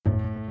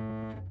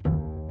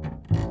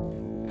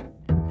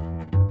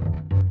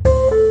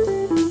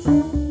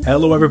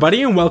Hello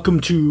everybody and welcome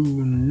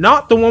to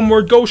Not the One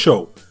Word Go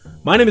Show.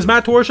 My name is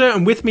Matt Torsha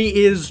and with me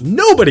is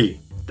nobody.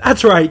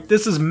 That's right,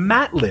 this is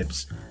Matt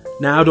Libs.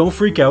 Now don't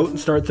freak out and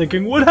start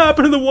thinking, what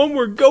happened to the One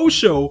Word Go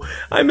Show?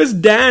 I miss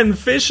Dan,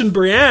 Fish, and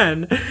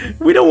Brienne.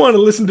 We don't want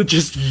to listen to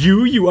just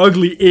you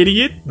ugly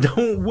idiot.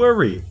 Don't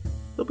worry,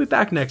 they'll be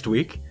back next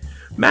week.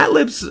 Matt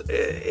Libs,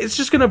 it's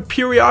just going to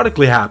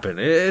periodically happen.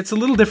 It's a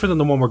little different than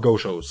the One Word Go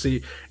Show.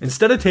 See,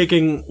 instead of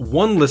taking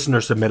one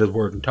listener-submitted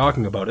word and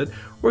talking about it,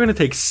 we're going to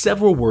take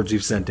several words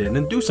you've sent in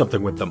and do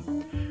something with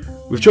them.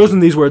 We've chosen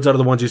these words out of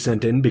the ones you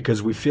sent in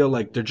because we feel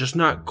like they're just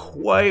not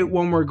quite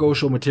One Word Go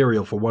Show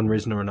material for one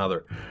reason or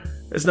another.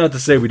 It's not to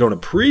say we don't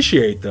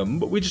appreciate them,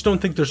 but we just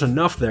don't think there's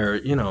enough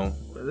there,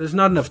 there's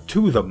not enough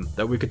to them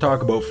that we could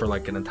talk about for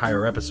like an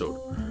entire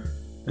episode.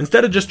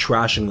 Instead of just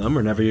trashing them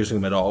or never using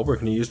them at all, we're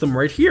going to use them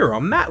right here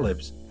on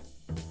MattLibs.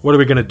 What are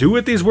we going to do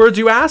with these words,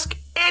 you ask?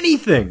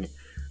 Anything!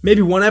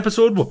 Maybe one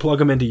episode we'll plug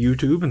them into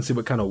YouTube and see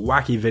what kind of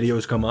wacky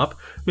videos come up.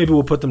 Maybe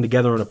we'll put them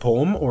together in a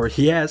poem, or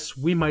yes,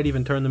 we might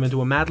even turn them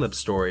into a MattLibs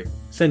story.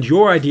 Send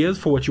your ideas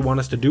for what you want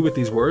us to do with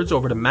these words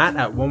over to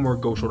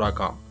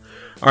matt@onewordgoshow.com.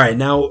 Alright,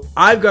 now,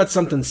 I've got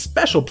something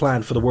special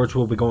planned for the words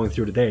we'll be going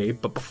through today,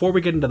 but before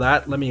we get into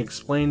that, let me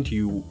explain to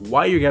you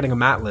why you're getting a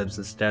MattLibs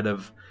instead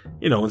of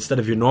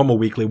your normal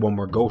weekly One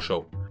Word Go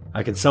Show.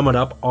 I can sum it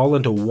up all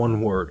into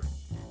one word.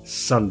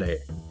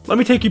 Sunday. Let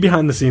me take you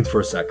behind the scenes for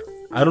a sec.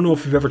 I don't know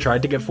if you've ever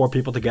tried to get 4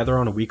 people together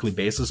on a weekly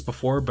basis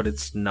before, but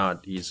it's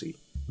not easy.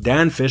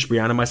 Dan, Fish,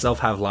 Brianna, and myself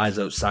have lives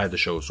outside the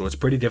show, so it's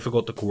pretty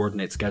difficult to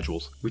coordinate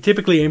schedules. We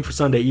typically aim for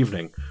Sunday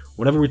evening.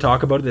 Whenever we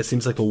talk about it, it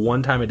seems like the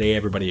one time a day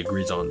everybody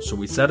agrees on, so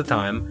we set a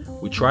time,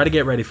 we try to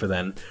get ready for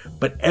then,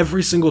 but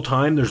every single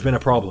time there's been a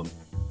problem.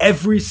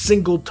 Every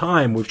single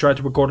time we've tried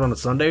to record on a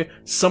Sunday,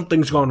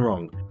 something's gone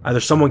wrong. Either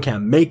someone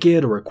can't make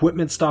it, or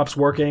equipment stops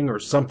working, or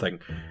something.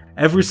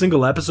 Every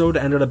single episode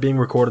ended up being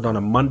recorded on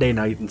a Monday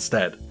night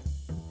instead.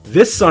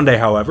 This Sunday,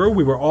 however,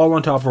 we were all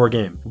on top of our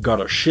game. We got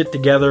our shit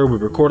together, we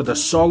recorded a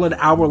solid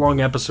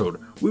hour-long episode.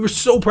 We were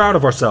so proud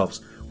of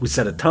ourselves. We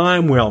set a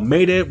time, we all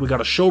made it, we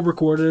got a show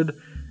recorded.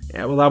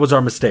 Yeah, well, that was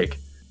our mistake.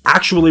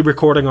 Actually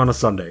recording on a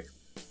Sunday.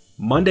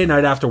 Monday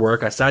night after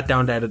work, I sat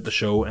down to edit the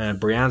show, and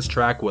Brianne's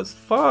track was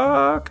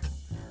fucked.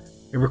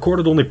 It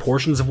recorded only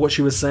portions of what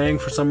she was saying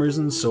for some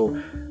reason,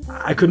 so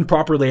I couldn't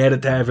properly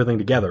edit everything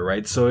together,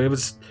 right? So it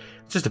was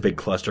just a big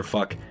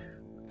clusterfuck.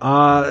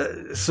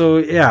 So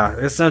yeah,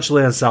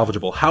 essentially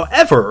unsalvageable.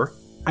 However,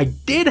 I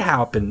did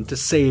happen to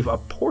save a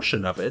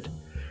portion of it.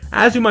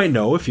 As you might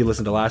know, if you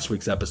listened to last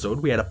week's episode,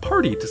 we had a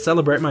party to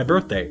celebrate my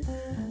birthday.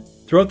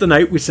 Throughout the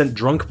night, we sent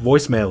drunk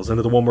voicemails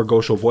into the One Word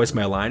Go Show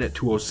voicemail line at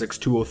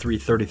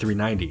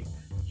 206-203-3390.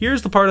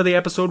 Here's the part of the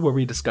episode where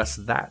we discuss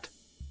that.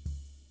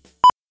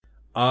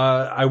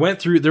 I went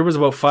through, there was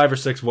about 5 or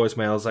 6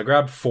 voicemails. I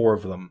grabbed 4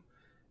 of them.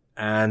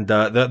 And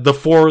the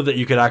 4 that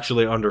you could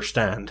actually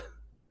understand.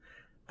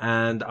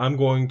 And I'm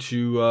going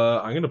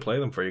to play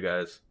them for you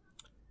guys.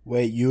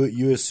 Wait,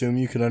 you assume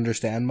you can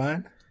understand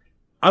mine?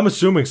 I'm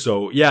assuming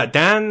so. Yeah,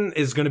 Dan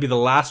is going to be the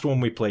last one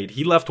we played.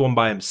 He left one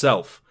by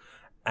himself.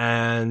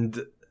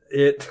 And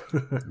it...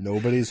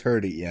 Nobody's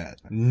heard it yet.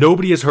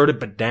 Nobody has heard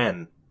it but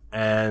Dan.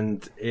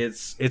 And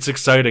it's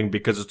exciting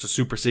because it's a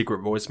super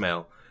secret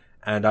voicemail.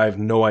 And I have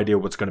no idea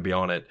what's going to be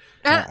on it.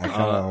 I kind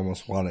of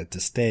almost want it to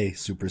stay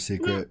super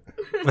secret.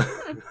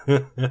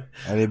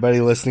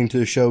 Anybody listening to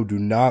the show, do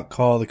not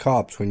call the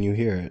cops when you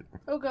hear it.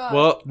 Oh, God.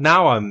 Well,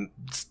 now I'm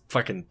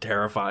fucking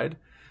terrified.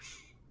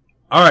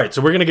 Alright,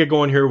 so we're going to get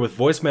going here with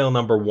voicemail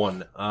number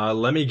 1.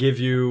 Let me give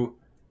you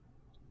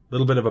a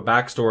little bit of a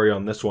backstory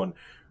on this one.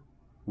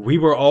 We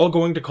were all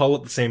going to call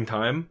at the same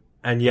time,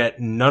 and yet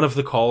none of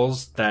the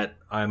calls that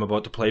I'm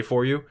about to play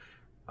for you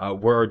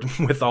were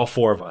with all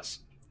 4 of us.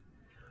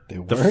 They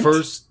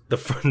weren't?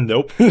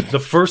 Nope. The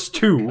first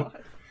 2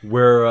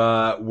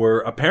 were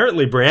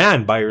apparently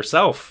Brianne by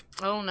herself.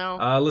 Oh, no.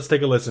 Let's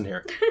take a listen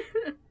here.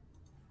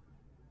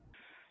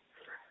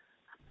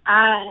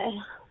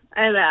 I'm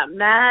at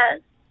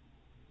Matt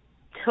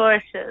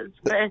Torsha's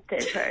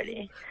birthday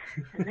party,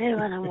 and they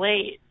want to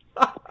wait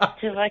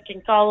till I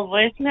can call the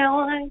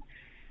voicemail line,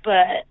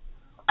 but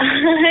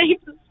I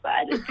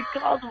decided to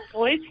call the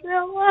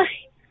voicemail line.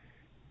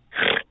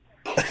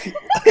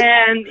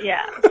 And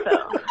yeah,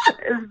 so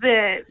it's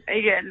been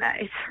a good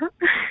night.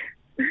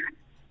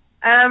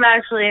 I'm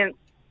actually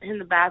in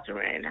the bathroom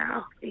right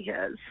now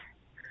because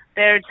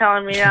they were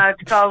telling me not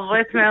to call the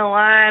voicemail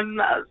line.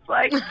 I was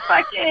like,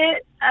 fuck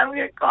it, I'm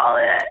gonna call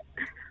it.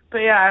 But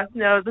yeah,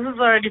 no, this is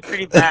already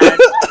pretty bad.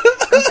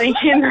 I'm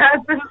thinking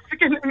that this is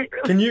gonna be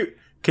really...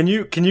 Can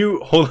you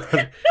hold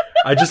on?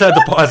 I just had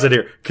to pause it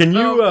here. Can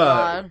you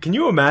can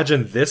you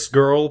imagine this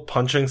girl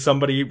punching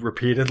somebody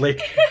repeatedly?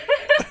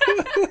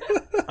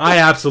 I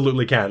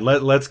absolutely can.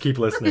 Let's keep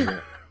listening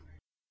here.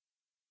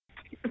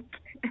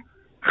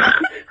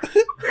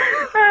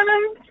 And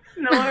I'm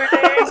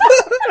snorting.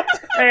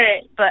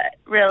 Alright, but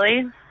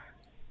really?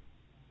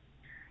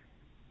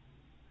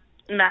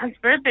 Matt's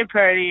birthday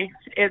party.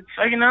 It's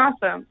fucking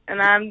awesome. And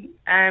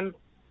I'm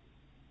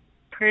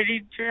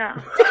pretty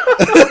drunk.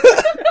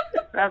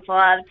 That's a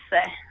lot to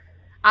say.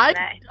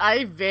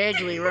 I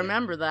vaguely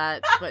remember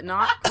that, but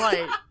not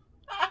quite.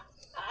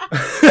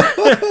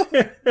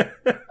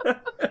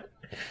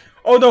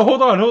 Oh no,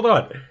 hold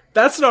on.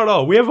 That's not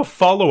all. We have a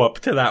follow-up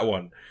to that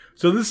one.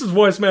 So this is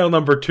voicemail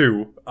number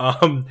 2.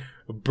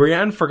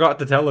 Brienne forgot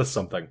to tell us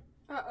something.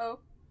 Uh-oh.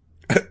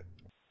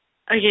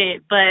 Okay,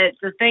 but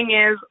the thing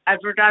is, I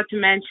forgot to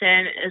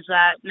mention is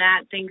that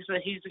Matt thinks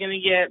that he's going to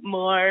get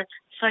more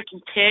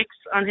fucking ticks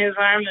on his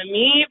arm than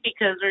me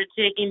because we're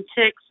taking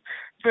ticks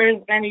for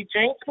as many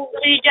drinks as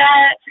we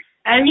get.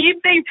 And he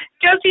thinks,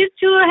 because he's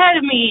too ahead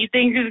of me, he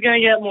thinks he's going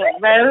to get more.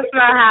 But it's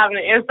not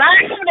happening. It's not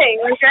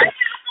happening, okay?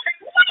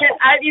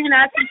 I've even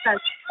asked him,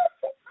 says,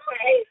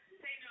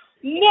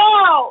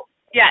 no!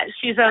 Yeah,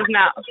 she says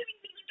no.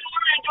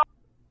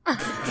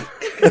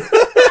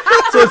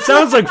 So it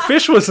sounds like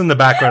Fish was in the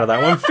background of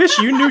that one. Fish,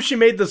 you knew she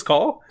made this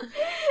call?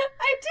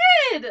 I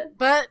did!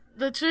 But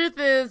the truth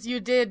is, you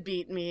did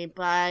beat me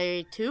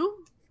by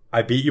 2?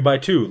 I beat you by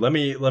 2. Let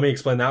me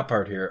explain that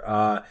part here.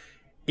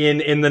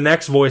 In the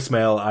next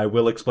voicemail, I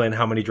will explain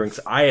how many drinks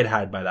I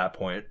had by that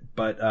point.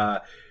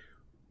 But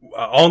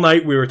all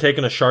night we were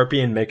taking a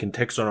Sharpie and making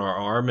ticks on our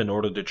arm in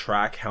order to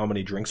track how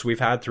many drinks we've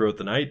had throughout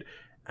the night.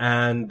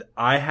 And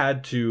I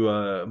had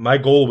to, my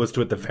goal was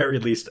to at the very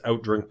least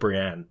outdrink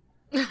Brienne.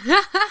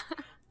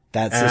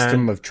 That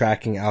system of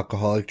tracking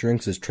alcoholic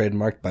drinks is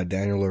trademarked by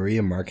Daniel Lurie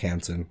and Mark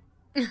Hansen.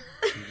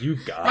 You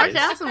guys. Mark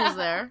Hansen was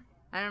there.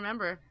 I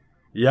remember.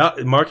 Yeah,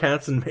 Mark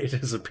Hansen made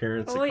his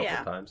appearance a couple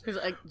times.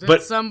 Like,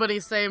 did somebody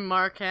say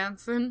Mark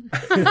Hansen?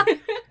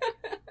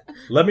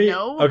 Let me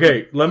No?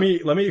 Okay, let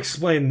me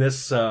explain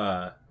this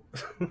let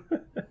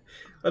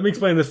me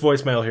explain this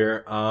voicemail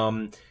here.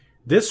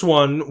 This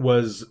one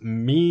was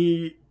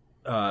me,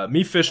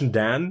 Fish, and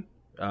Dan.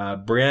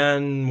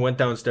 Brienne went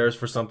downstairs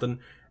for something,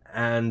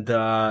 and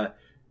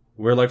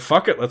we're like,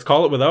 "Fuck it, let's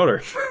call it without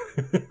her."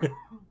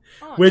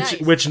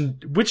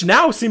 Which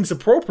now seems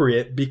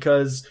appropriate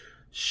because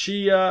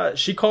she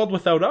called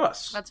without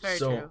us. That's very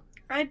true.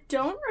 I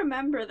don't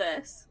remember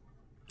this.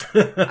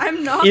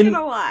 I'm not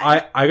gonna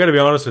lie. I gotta be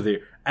honest with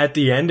you. At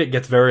the end, it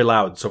gets very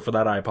loud, so for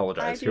that, I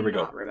apologize. I Here we do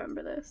go. not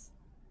remember this.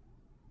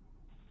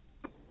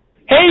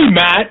 Hey,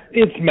 Matt,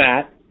 it's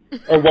Matt.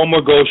 Or One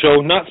More Go Show.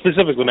 Not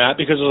specifically Matt,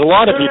 because there's a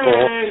lot of people...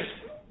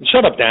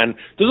 Shut up, Dan.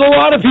 There's a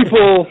lot of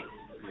people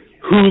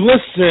who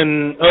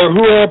listen, or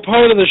who are a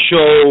part of the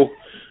show,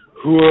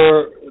 who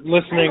are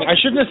listening. I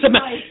shouldn't have said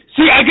Matt.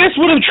 See, I guess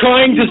what I'm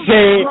trying to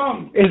say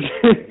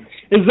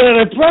is that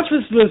I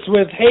preface this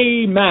with,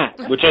 hey, Matt,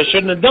 which I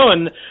shouldn't have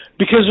done,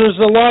 because there's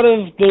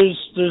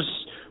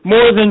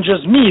more than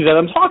just me that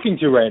I'm talking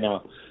to right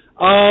now.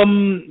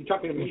 You're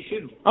talking to me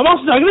too. I'm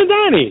also talking to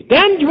Danny.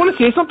 Dan, do you want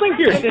to say something?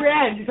 Here. Hey,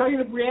 Brienne, you're talking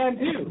to Brienne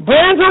too.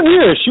 Brienne's not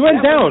here. She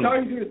went down.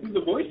 I'm talking to her through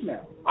the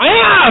voicemail. I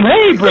am.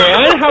 Hey,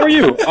 Brienne, how are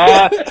you?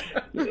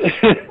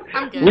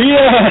 I'm good.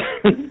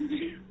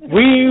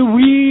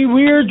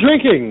 We're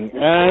drinking,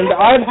 and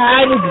I've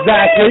had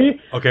exactly.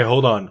 Okay,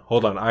 hold on.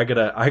 I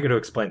gotta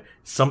explain.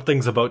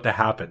 Something's about to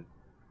happen.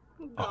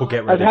 Oh,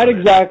 get ready. I've had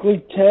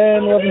exactly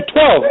 10, 11,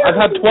 12. I've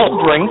had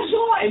 12 drinks.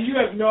 And you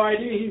have no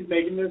idea he's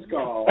making this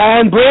call.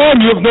 And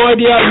Brienne, you have no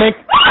idea how to make.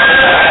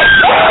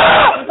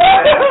 Oh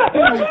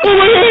my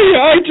God,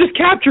 I just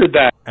captured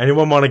that.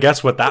 Anyone want to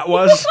guess what that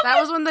was?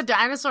 That was when the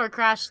dinosaur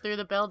crashed through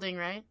the building,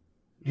 right?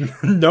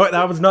 No,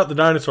 that was not the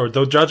dinosaur.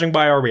 Though, judging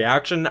by our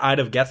reaction, I'd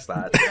have guessed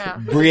that. Yeah.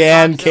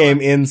 Brienne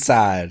came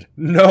inside.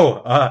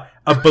 No,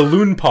 a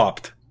balloon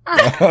popped.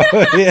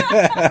 Oh,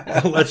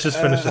 yeah. Let's just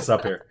finish this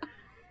up here.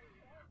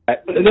 A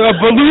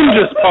balloon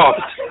just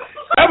popped.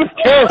 That was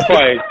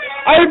terrifying.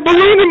 I had a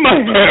balloon in my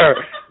hair.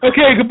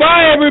 Okay,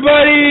 goodbye,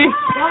 everybody.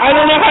 I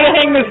don't know how to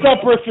hang this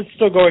up, or if it's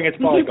still going. It's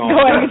probably gone.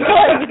 It's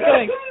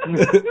going.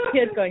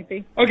 Yeah, it's going,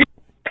 see. Okay.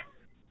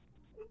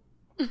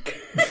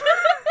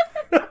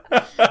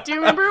 Do you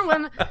remember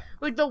when,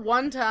 like, the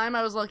one time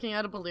I was looking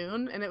at a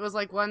balloon, and it was,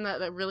 like, one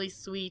that really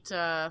sweet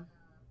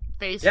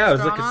face Yeah, it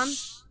was was drawn like on?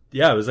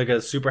 it was like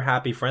a super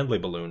happy, friendly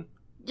balloon.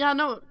 Yeah,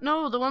 no,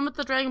 the one with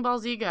the Dragon Ball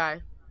Z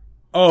guy.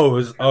 Oh, it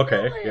was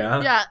okay.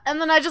 Yeah. Yeah,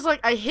 and then I just, like,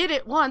 I hit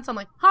it once, I'm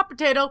like, hot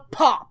potato,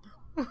 pop!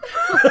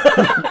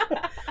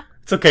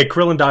 It's okay.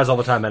 Krillin dies all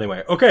the time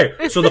anyway. Okay,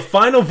 so the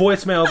final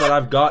voicemail that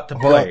I've got to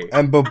play.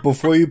 And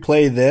before you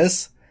play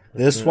this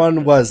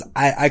one was,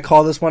 I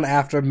call this one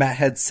after Matt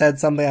had said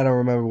something, I don't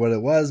remember what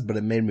it was, but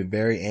it made me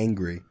very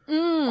angry.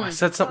 I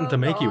said something to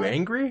make you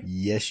angry?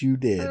 Yes, you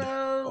did.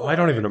 Oh, I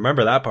don't even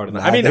remember that part of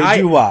that. Neither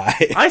do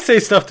I. I say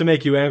stuff to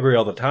make you angry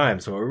all the time,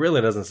 so it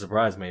really doesn't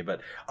surprise me, but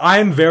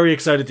I'm very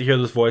excited to hear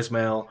this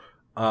voicemail.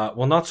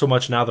 Well, not so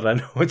much now that I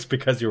know it's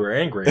because you were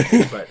angry,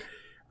 but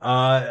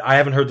I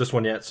haven't heard this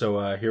one yet,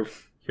 so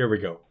here we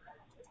go.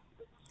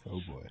 Oh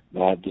boy.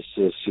 Matt, this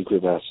is a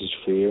secret message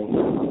for you.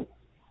 I'm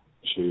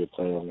sure you're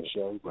playing on the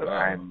show, but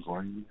I'm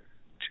going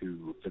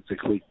to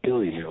physically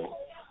kill you.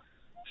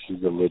 This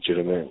is a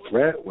legitimate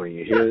threat. When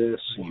you hear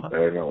this, you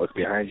better not look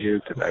behind you,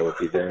 because I will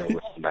be there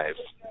with a knife.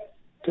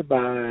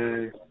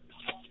 Goodbye.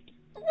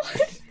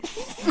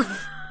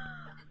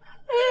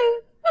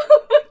 Oh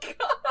my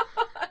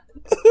God.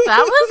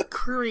 That was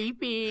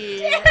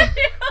creepy.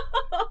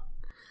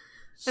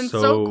 And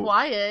so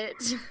quiet.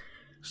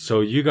 So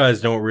you guys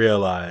don't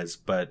realize,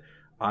 but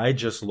I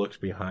just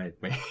looked behind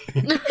me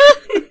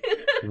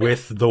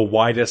with the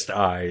widest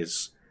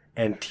eyes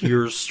and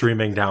tears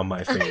streaming down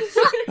my face.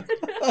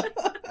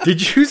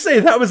 Did you say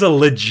that was a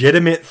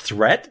legitimate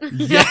threat?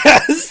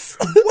 Yes.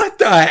 What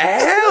the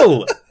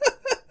hell?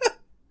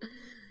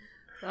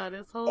 That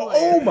is hilarious.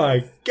 Oh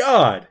my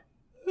god.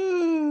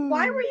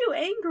 Why were you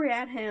angry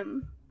at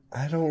him?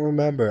 I don't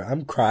remember.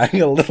 I'm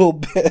crying a little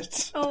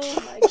bit. Oh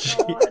my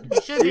god.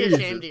 You should be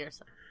ashamed of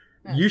yourself.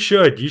 You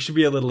should. You should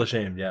be a little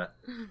ashamed, yeah.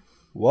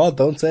 Well,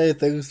 don't say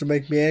things to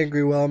make me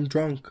angry while I'm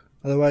drunk.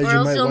 Otherwise, Or you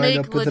else might you'll wind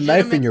make up with a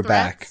knife in your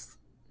threats.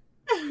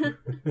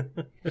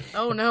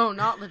 Oh no,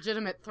 not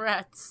legitimate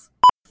threats.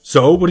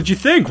 So, what did you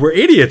think? We're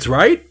idiots,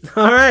 right?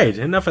 Alright,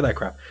 enough of that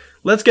crap.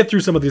 Let's get through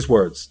some of these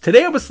words.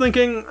 Today I was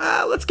thinking,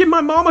 let's give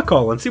my mom a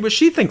call and see what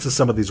she thinks of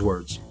some of these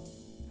words.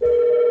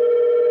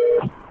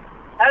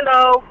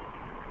 Hello.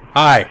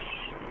 Hi.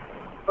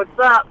 What's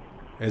up?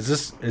 Is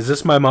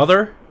this my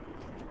mother?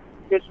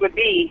 This would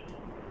be.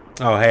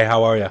 Oh, hey,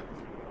 how are you?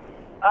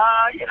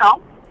 You know.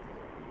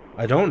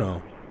 I don't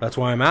know. That's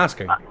why I'm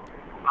asking.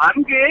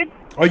 I'm good.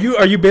 Are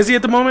you busy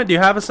at the moment? Do you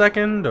have a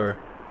second, or?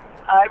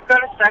 I've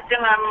got a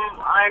second.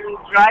 I'm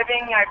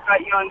driving. I've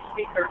got you on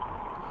speaker.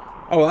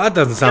 Oh, well, that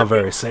doesn't sound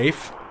very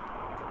safe.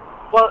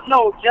 Well,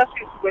 no,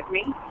 Jesse's with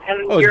me.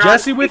 And Oh, you're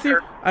Jesse on with you?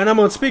 speaker. And I'm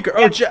on speaker.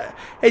 Oh,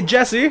 hey,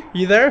 Jesse,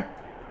 you there?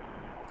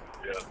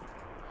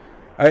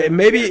 Yeah.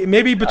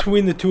 Maybe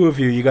between the two of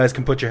you, you guys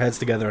can put your heads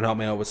together and help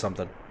me out with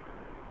something.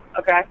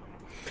 Okay.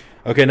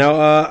 Okay, now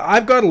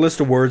I've got a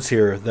list of words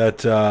here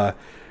that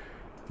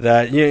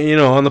you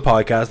know, on the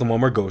podcast, the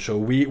One More Go Show,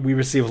 we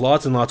receive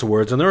lots and lots of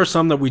words, and there are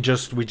some that we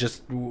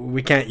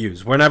can't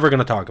use. We're never going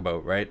to talk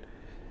about, right?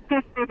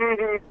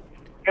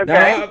 Okay.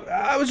 Now,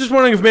 I was just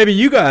wondering if maybe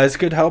you guys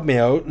could help me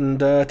out and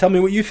tell me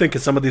what you think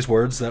of some of these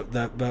words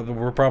that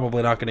we're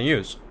probably not going to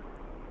use.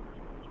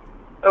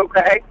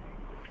 Okay.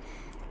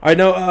 I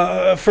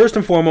know. First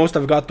and foremost,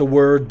 I've got the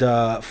word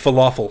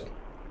falafel.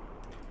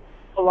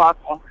 Falafel.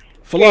 Falafel.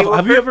 Okay, well,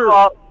 Have you first ever? of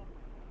all,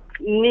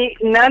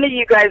 none of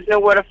you guys know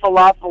what a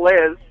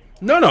falafel is.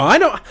 No, I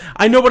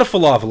know what a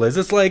falafel is.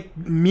 It's like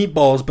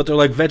meatballs, but they're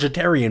like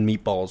vegetarian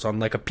meatballs on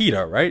like a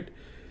pita, right?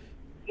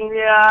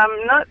 Yeah,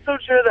 I'm not so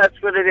sure that's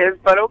what it is,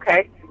 but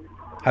okay.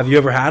 Have you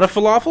ever had a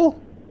falafel?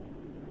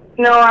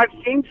 No, I've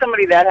seen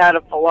somebody that had a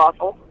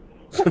falafel.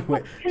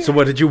 Wait, so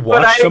what, did you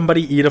But watch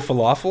somebody eat a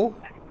falafel?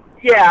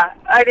 Yeah,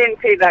 I didn't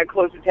pay that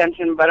close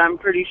attention, but I'm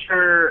pretty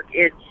sure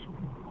it's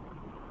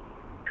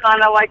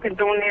kind of like a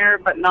donair,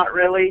 but not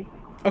really.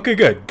 Okay,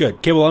 good.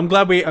 Okay, well, I'm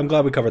glad we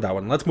covered that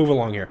one. Let's move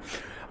along here.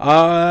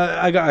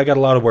 I got a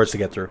lot of words to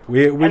get through.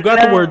 We've got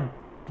the word.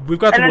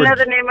 And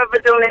another name of a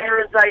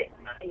donair is a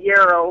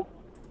euro.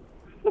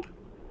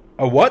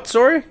 A what?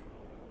 Sorry.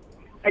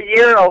 A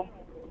euro.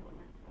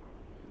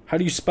 How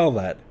do you spell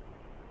that?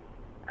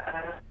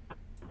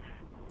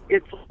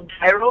 It's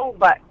gyro,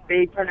 but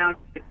they pronounce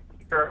it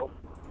euro.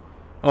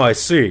 Oh, I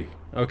see.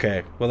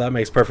 Okay, well that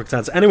makes perfect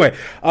sense. Anyway,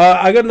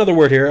 I got another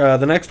word here.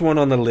 The next one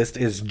on the list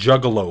is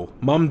juggalo.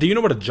 Mom, do you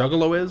know what a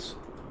juggalo is?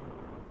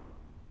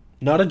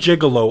 Not a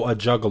gigolo, a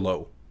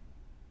juggalo.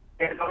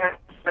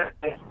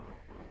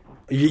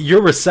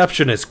 Your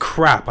reception is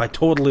crap. I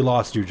totally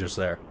lost you just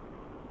there.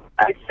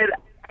 I said,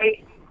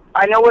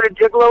 I know what a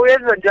gigolo is.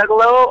 A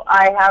juggalo,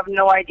 I have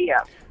no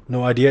idea.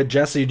 No idea,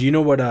 Jesse. Do you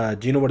know what a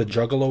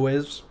juggalo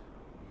is?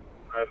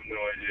 I have no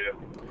idea.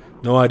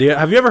 No idea.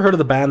 Have you ever heard of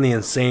the band The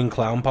Insane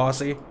Clown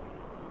Posse?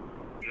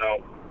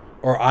 No.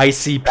 Or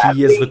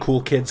ICP, as the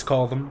cool kids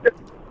call them.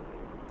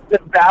 The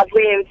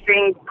Badly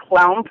Insane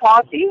Clown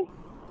Posse?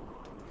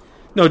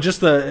 No,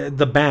 just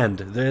the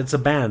band. It's a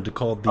band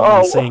called The Oh,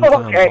 Insane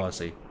Clown okay.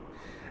 Posse.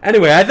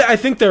 Anyway, I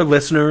think they're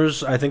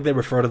listeners. I think they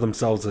refer to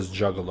themselves as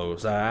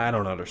juggalos. I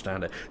don't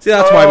understand it. See,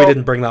 that's why we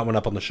didn't bring that one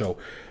up on the show.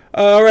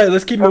 All right,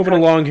 let's keep moving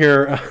along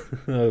here.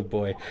 Oh,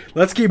 boy.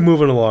 Let's keep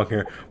moving along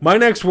here. My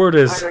next word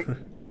is...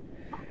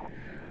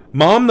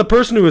 Mom, the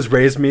person who has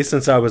raised me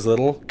since I was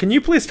little, can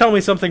you please tell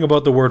me something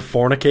about the word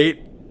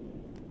fornicate?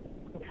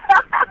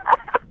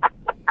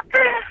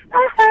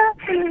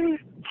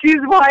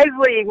 Choose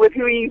wisely with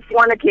who you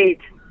fornicate.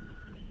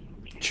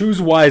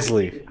 Choose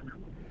wisely.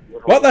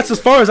 Well, that's as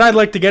far as I'd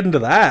like to get into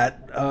that.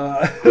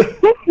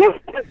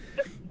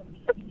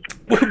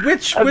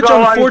 Which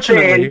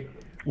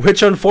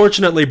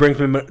unfortunately brings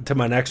me to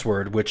my next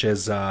word, which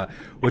is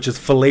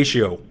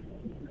fellatio.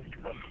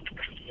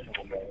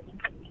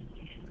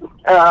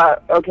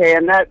 Okay,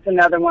 and that's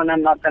another one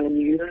I'm not going to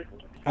use.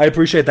 I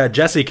appreciate that.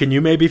 Jesse, can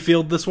you maybe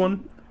field this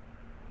one?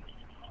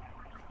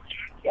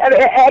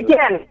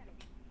 Again,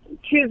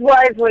 choose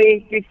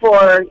wisely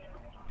before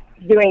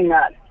doing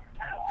that.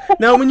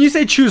 Now, when you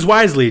say choose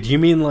wisely, do you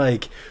mean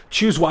like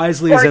choose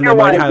wisely as in they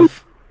might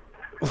have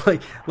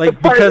like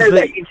because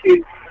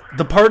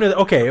the partner?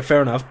 Okay,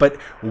 fair enough. But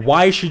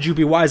why should you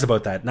be wise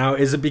about that? Now,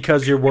 is it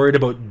because you're worried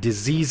about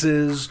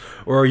diseases,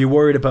 or are you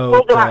worried about?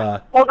 Hold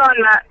on,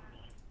 Matt.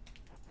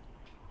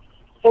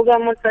 Hold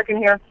on 1 second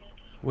here.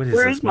 What is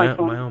Where this? is my My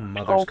phone? own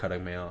mother's Oh.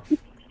 cutting me off.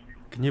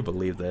 Can you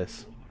believe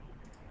this?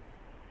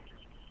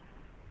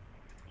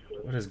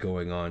 What is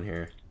going on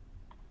here?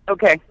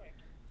 Okay.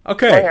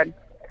 Okay. Go ahead.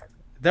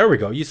 There we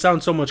go. You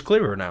sound so much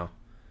clearer now.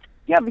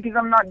 Yeah, because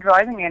I'm not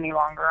driving any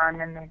longer. I'm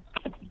in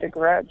the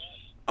garage.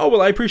 Oh,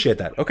 well, I appreciate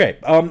that. Okay.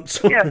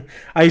 So Yeah.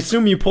 I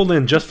assume you pulled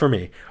in just for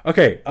me.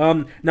 Okay.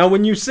 Now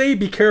when you say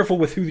be careful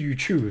with who you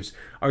choose,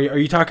 are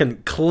you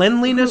talking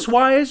cleanliness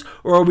wise,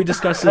 or are we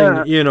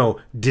discussing,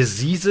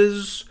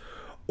 diseases,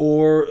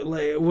 or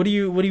like what are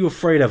you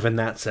afraid of in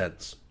that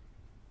sense?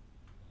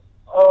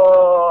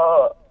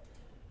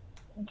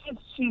 Just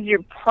choose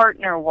your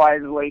partner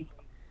wisely.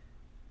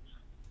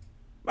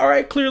 All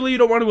right, clearly you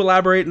don't want to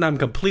elaborate, and I'm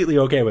completely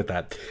okay with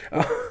that.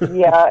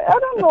 Yeah, I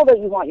don't know that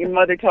you want your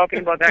mother talking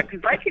about that,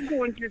 because I could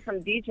go into some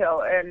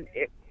detail, and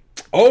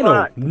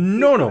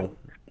No.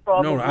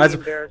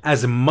 probably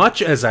As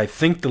much as I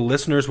think the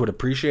listeners would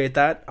appreciate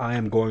that, I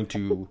am going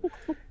to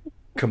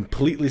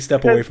completely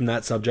step away from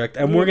that subject,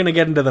 and we're going to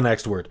get into the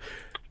next word.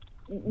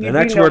 The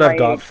next word I've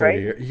got for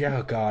you.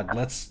 Yeah, God,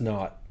 let's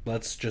not.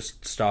 Let's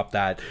just stop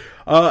that.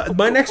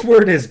 My next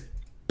word is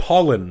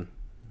pollen.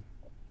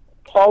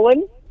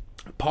 Pollen?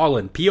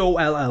 Pollen.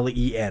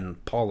 Pollen.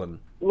 Pollen.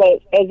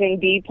 Like, as in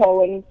bee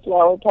pollen,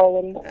 flower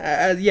pollen?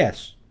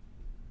 Yes.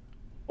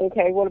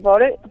 Okay, what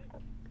about it?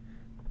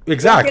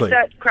 Exactly. Don't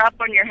get that crap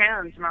on your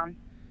hands, man.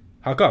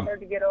 How come?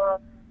 Hard to get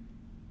off.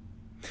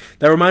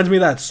 That reminds me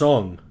of that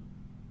song.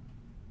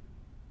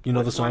 You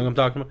know the song I'm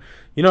talking about?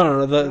 You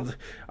know, the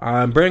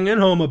I'm bringing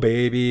home a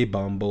baby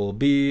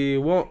bumblebee.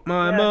 Won't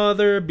my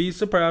mother be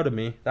so proud of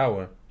me? That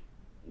one.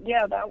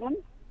 Yeah, that one.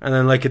 And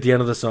then, like, at the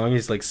end of the song,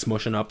 he's, like,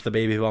 smushing up the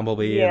baby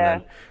bumblebee.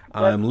 Yeah.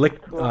 And then,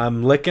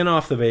 I'm licking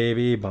off the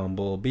baby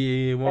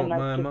bumblebee. Won't that's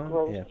my just mom?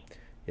 gross. Yeah.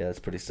 Yeah, that's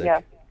pretty sick.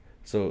 Yeah.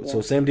 So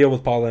same deal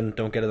with pollen.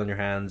 Don't get it on your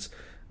hands.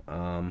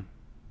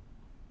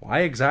 Why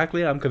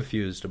exactly? I'm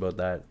confused about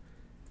that.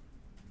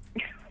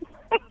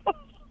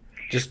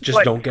 Just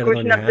What, don't get it on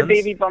squishing your up hands. the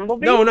baby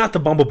bumblebee? No, not the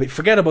bumblebee.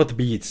 Forget about the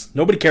bees.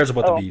 Nobody cares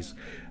about the Oh. bees.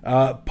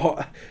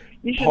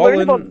 You should pollen.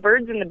 learn about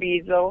birds and the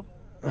bees, though.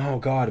 Oh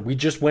God, we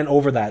just went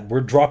over that.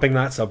 We're dropping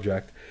that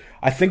subject.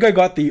 I think I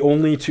got the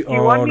only two. Do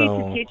you want me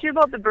to teach you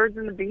about the birds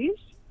and the bees?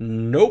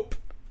 Nope.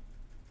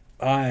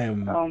 I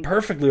am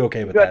perfectly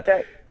okay with You got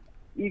that.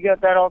 You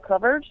got that all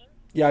covered?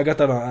 Yeah, I got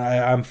that.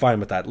 I'm fine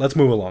with that. Let's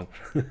move along.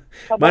 How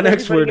My about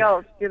next word. everybody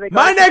else? Do they got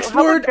My it? next How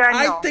about word.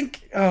 Daniel? I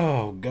think.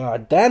 Oh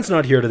God, Dan's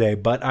not here today,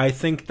 but I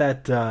think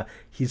that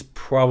he's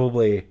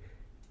probably.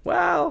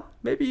 Well,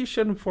 maybe you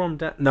should inform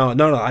Dan. No.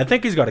 I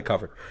think he's got it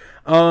covered.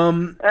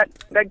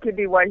 That could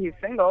be why he's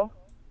single.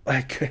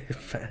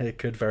 It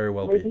could very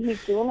well Maybe be.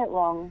 he's doing it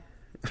wrong.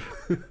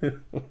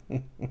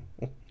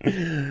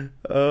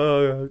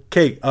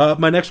 Okay.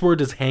 My next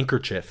word is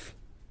handkerchief.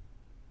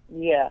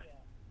 Yeah.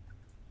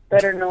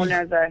 Better known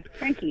as a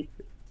hanky.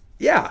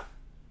 Yeah.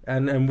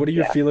 And what are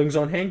your feelings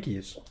on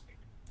hankies?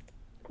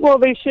 Well,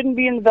 they shouldn't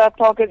be in the back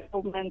pocket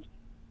of men's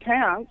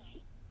pants.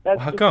 That's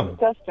How just come?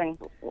 disgusting.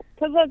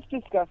 Because that's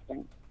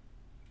disgusting.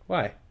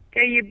 Why?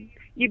 Okay,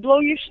 you blow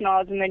your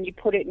schnoz and then you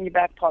put it in your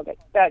back pocket.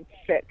 That's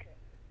sick.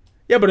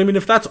 Yeah, but I mean,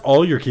 if that's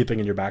all you're keeping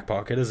in your back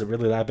pocket, is it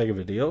really that big of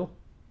a deal?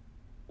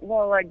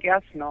 Well, I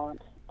guess not.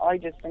 I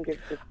just think it's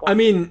disgusting. I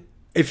mean,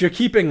 if you're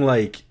keeping,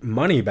 like,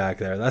 money back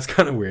there, that's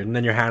kind of weird. And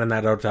then you're handing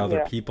that out to other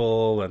Yeah.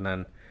 people, and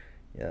then,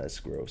 yeah, it's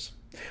gross.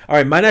 All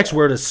right, my next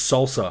word is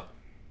salsa.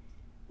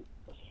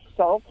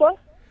 Salsa?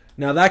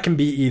 Now, that can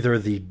be either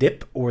the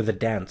dip or the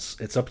dance.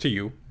 It's up to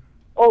you.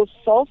 Oh,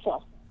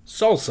 salsa.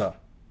 Salsa.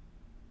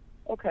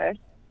 Okay.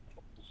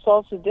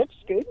 Salsa dip's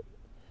good.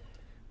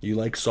 You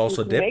like salsa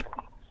You can dip?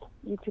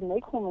 You can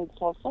make homemade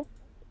salsa.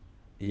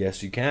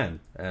 Yes, you can.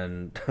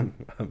 And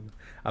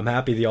I'm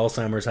happy the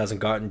Alzheimer's hasn't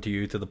gotten to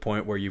you to the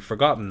point where you've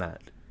forgotten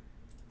that.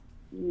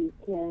 You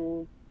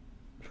can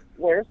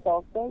wear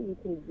salsa. You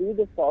can do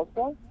the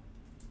salsa.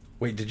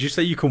 Wait, did you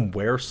say you can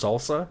wear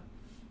salsa?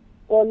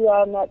 Well,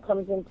 yeah, and that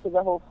comes into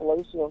the whole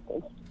fellatio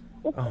thing.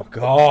 Oh,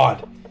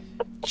 God.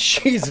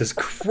 Jesus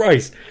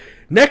Christ.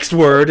 Next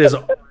word is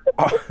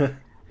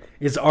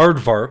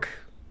aardvark.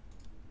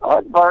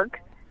 Aardvark?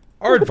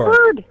 Aardvark. It's a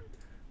bird.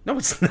 No,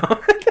 it's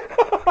not.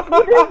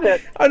 What is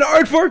it? An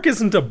aardvark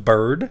isn't a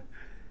bird.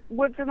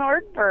 What's an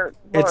aardvark?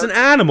 It's an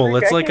animal.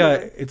 Frick, It's I like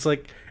can't it's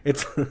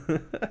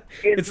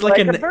like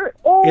a bird.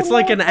 Oh, it's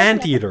like no, an it's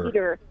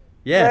anteater.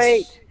 Yes.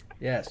 Right.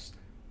 Yes.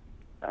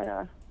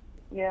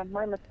 Yeah,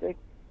 my mistake.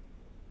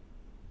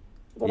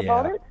 What Yeah.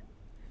 about it?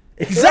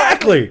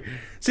 Exactly.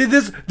 See,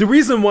 the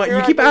reason why you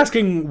keep Exactly.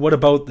 asking what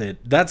about it.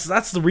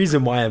 That's the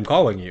reason why I'm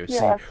calling you.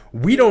 Yeah. See,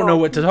 we don't know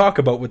what to talk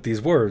about with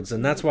these words,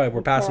 and that's why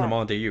we're passing Yeah. them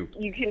on to you.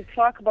 You can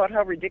talk about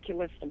how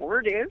ridiculous the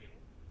word is.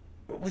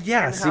 Well,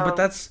 yeah. and See, how, but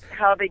that's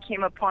how they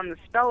came upon the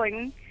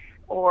spelling,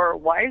 or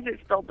why is it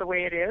spelled the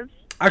way it is.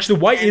 actually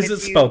why And is if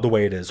it you- spelled the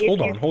way it is? if Hold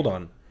you-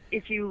 on.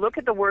 If you look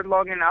at the word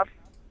long enough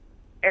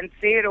and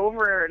say it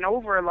over and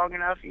over long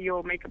enough,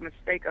 you'll make a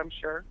mistake, I'm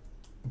sure.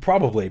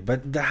 Probably,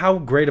 but how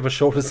great of a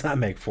show does that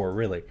make for,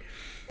 really?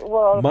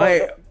 Well,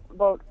 My-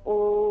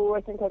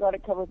 I think I got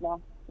it covered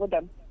now. We're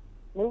done.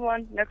 Move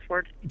on. Next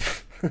word.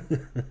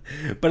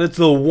 But it's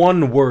the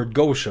one word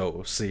go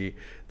show. See,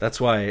 that's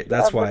why.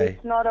 But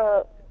it's not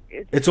a.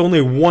 It's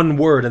only one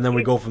word, and then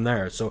we go from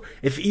there. So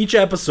if each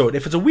episode,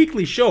 if it's a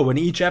weekly show, and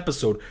each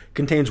episode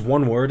contains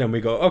one word, and we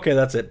go, okay,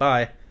 that's it,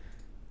 bye.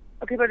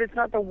 Okay, but it's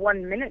not the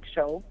 1 minute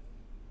show.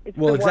 It's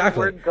Well, the exactly.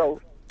 one word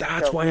go.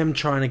 That's show. why I'm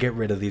trying to get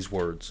rid of these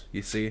words.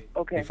 You see?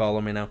 Okay. You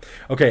follow me now?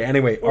 Okay.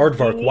 Anyway, Well,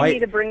 Aardvark, do you why? need me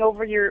to bring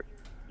over your?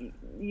 Do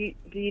you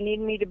need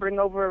me to bring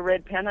over a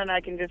red pen and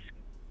I can just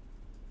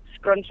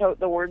scrunch out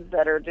the words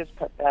that are just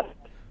pathetic?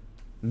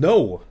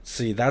 No.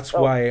 See, that's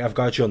why I've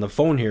got you on the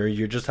phone here.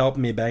 You're just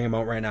helping me bang them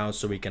out right now,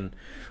 so we can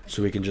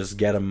just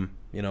get them,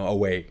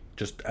 away,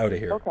 just out of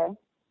here. Okay.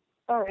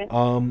 All right.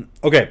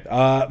 Okay.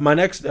 My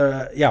next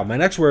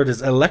word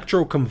is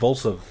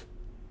electroconvulsive.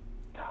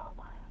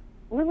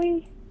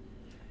 Really?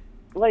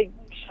 Like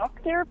shock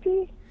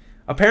therapy?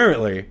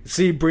 Apparently.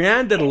 See,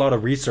 Brianne did a lot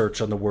of research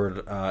on the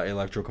word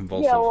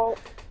electroconvulsive. Yeah, well,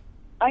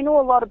 I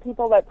know a lot of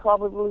people that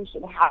probably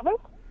should have it.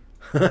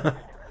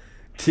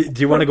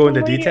 Do you want to go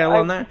into detail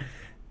on that?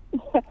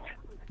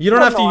 You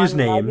don't have to use I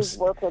names. just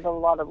work with a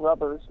lot of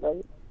rubbers,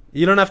 right?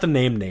 You don't have to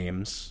name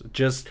names.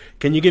 Just,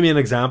 can you give me an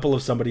example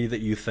of somebody that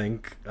you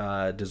think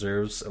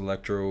deserves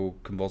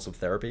electroconvulsive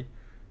therapy?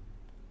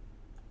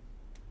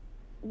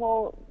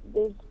 Well,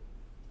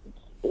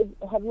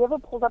 have you ever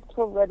pulled up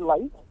to a red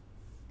light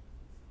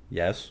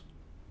Yes,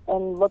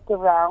 and looked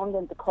around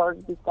at the cars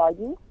beside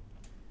you?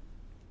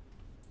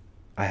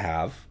 I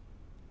have.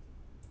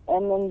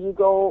 And then you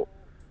go,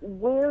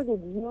 where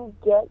did you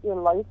get your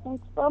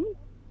license from?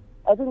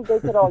 I think they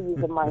could all use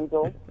a mind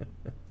jolt.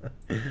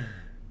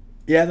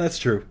 Yeah, that's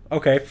true.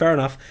 Okay, fair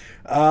enough.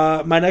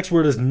 My next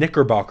word is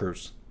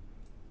knickerbockers.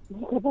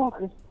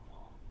 Knickerbockers.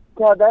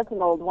 God, that's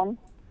an old one.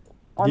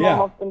 I'm Yeah.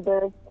 almost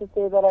embarrassed to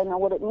say that I know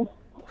what it means.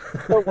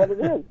 Or what it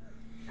is.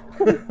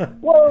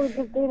 Whoa,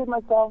 just dated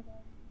myself.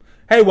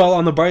 Hey, well,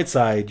 on the bright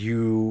side,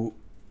 you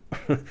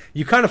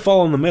kind of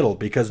fall in the middle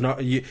because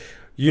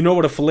you know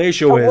what a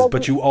fellatio is,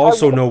 but you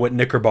also know what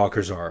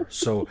knickerbockers are.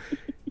 So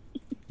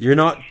you're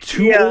not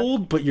too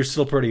old, but you're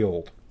still pretty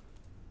old.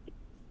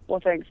 Well,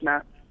 thanks,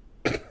 Matt.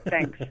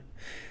 Thanks.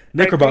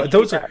 Knickerbocker.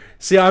 Those are.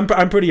 See, I'm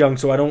pretty young,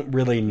 so I don't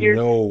really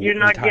know. You're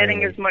not entirely.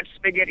 getting as much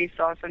spaghetti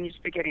sauce on your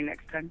spaghetti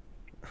next time.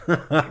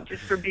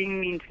 Just for being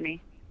mean to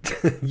me.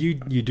 you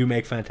do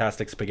make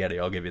fantastic spaghetti.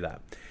 I'll give you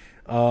that.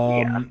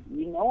 Yeah,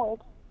 you know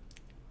it.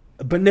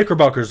 But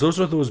knickerbockers, those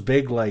are those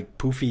big, like,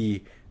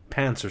 poofy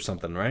pants or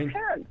something, right?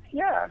 Pants,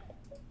 yeah.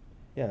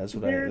 Yeah, that's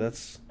what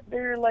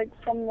They're like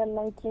from the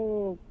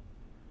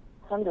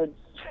 1900s.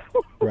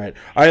 Right.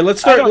 All right,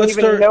 let's start. I don't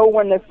even know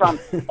when they're from.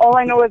 All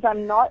I know is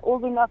I'm not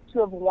old enough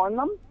to have worn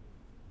them,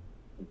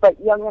 but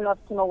young enough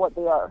to know what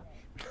they are.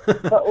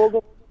 But old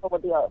enough to know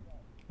what they are.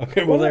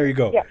 Okay, well, there you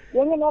go. Yeah,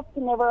 young enough to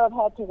never have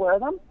had to wear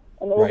them,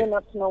 and old Right.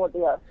 enough to know what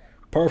they are.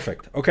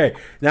 Perfect. Okay,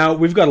 now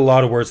we've got a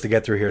lot of words to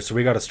get through here, so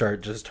we got to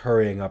start just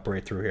hurrying up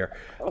right through here.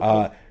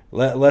 Okay.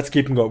 Let's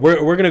keep them going. We're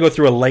going to go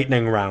through a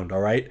lightning round, all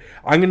right?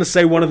 I'm going to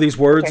say one of these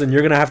words, and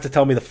you're going to have to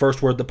tell me the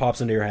first word that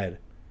pops into your head.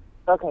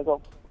 Okay,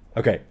 go.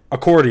 Okay,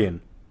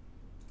 accordion.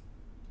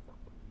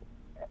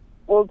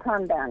 Old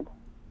time band.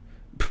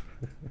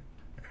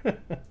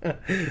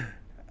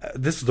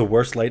 This is the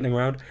worst lightning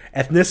round.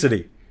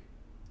 Ethnicity.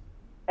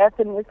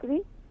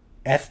 Ethnicity.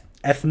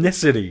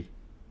 Ethnicity.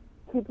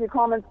 Keep your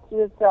comments to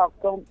yourself.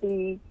 Don't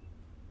be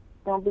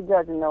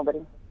judging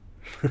nobody.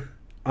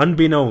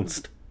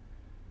 Unbeknownst.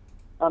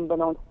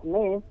 Unbeknownst to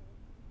me.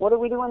 What are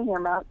we doing here,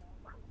 Matt?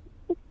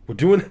 We're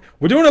doing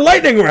a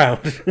lightning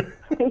round.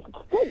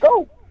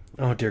 Go.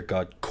 Oh dear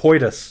God.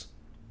 Coitus.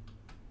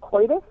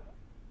 Coitus?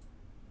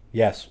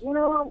 Yes. You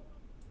know,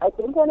 I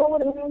think I know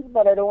what it means,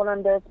 but I don't want to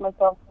embarrass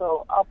myself,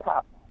 so I'll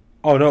pass.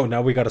 Oh no!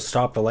 Now we got to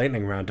stop the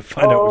lightning round to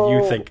find out what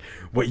you think.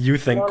 What you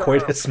think No.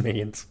 coitus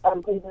means?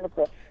 I'm pleading the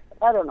fifth.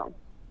 I don't know.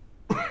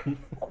 I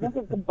think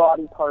it's a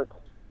body part.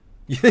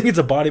 You think it's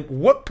a body?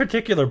 What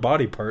particular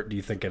body part do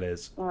you think it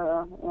is?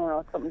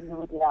 Something to do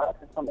with the ass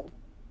or something.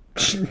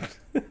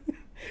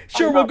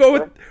 Sure, we'll go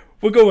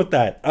with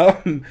that.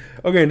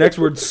 Okay, next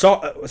word,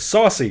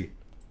 saucy.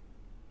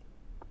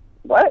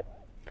 What?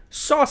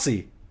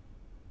 Saucy.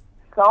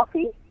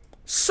 Saucy?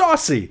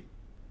 Saucy.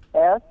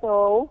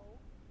 S-O...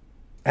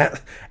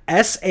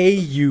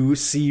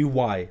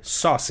 S-A-U-C-Y.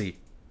 Saucy.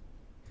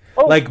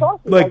 Oh, like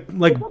saucy.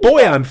 like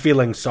boy, I'm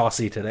feeling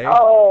saucy today.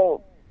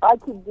 Oh, I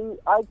could do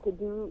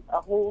a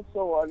whole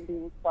show on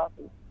being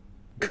saucy.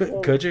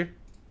 Could you?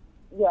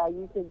 Yeah,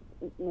 you could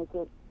make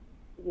it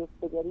your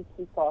spaghetti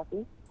too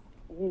saucy.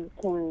 You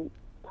can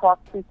talk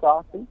too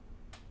saucy.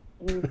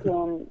 You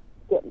can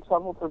get in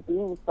trouble for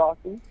being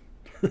saucy.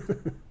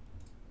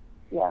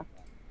 Yeah.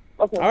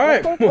 Okay. All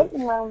right.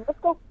 Let's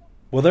go.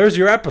 Well, there's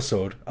your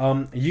episode.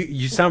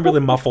 You sound really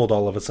muffled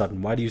all of a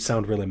sudden. Why do you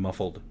sound really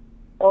muffled?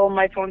 Oh,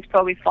 my phone's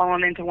probably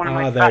fallen into one of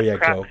my there fat you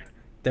cracks. go.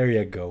 There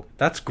you go.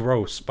 That's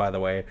gross, by the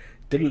way.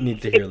 Didn't need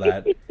to hear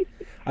that.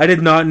 I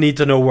did not need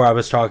to know where I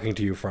was talking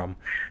to you from.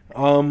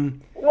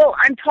 Well,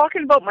 I'm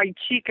talking about my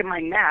cheek and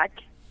my neck.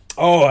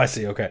 Oh, I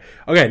see. Okay.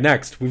 Okay,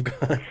 next. We've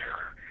got...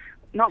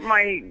 not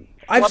my.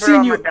 I've flubber seen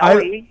on you. my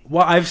belly.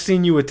 I've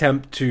seen you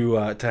attempt to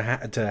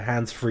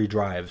hands-free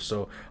drive,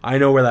 so I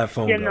know where that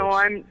phone Yeah, goes. no,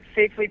 I'm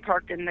safely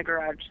parked in the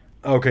garage.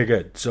 Okay,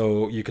 good.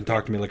 So you can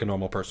talk to me like a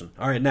normal person.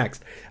 All right,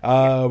 next.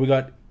 We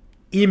got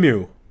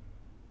emu.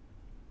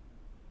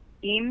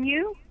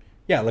 Emu?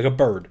 Yeah, like a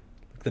bird.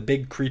 Like the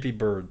big creepy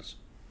birds.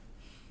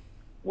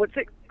 What's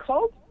it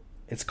called?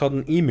 It's called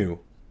an emu.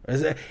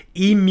 Is it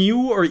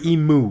emu or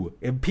emu?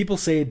 If people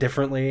say it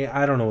differently.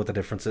 I don't know what the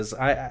difference is.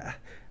 I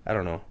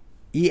don't know.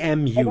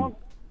 EMU.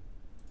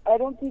 I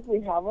don't think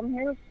we have them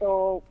here,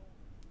 so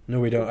No,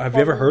 we don't. Have you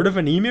ever heard of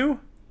an emu?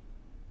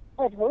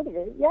 I've heard of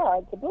it. Yeah,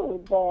 it's a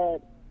bird, but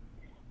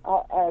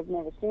I've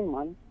never seen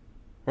one.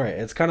 Right.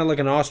 It's kind of like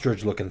an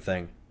ostrich-looking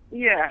thing.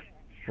 Yeah.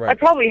 Right. I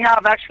probably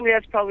have. Actually,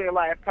 that's probably a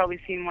lie. I've probably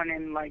seen one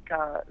in, like,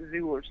 a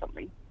zoo or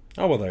something.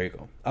 Oh, well, there you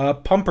go.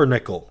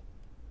 Pumpernickel.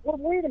 Well,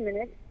 wait a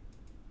minute.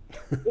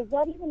 Is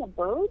that even a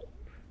bird?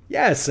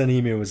 Yes, an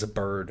emu is a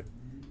bird.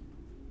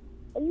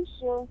 Are you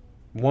sure?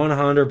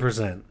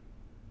 100%.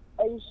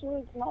 Are you sure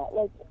it's not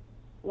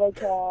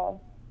like a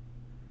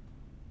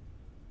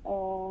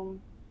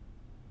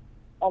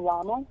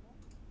llama?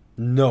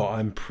 No,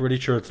 I'm pretty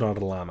sure it's not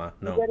a llama.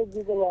 No. You gotta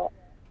Google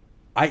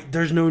it.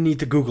 There's no need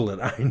to Google it.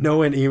 I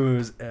know an emu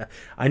is.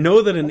 I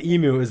know that an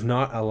emu is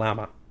not a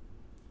llama.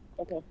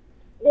 Okay.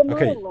 They're not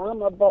Okay. a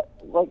llama, but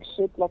like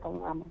shaped like a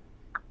llama.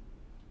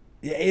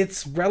 Yeah,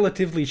 it's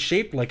relatively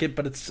shaped like it,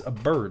 but it's a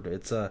bird.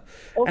 It's a.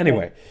 Okay.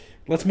 Anyway,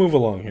 let's move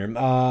along here.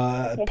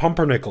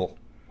 Pumpernickel.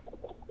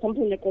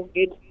 Pumpernickel's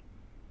good.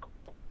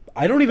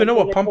 I don't even know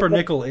what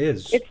pumpernickel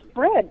is. It's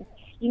bread.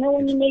 You know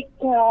when you make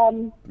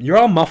You're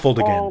all muffled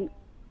again.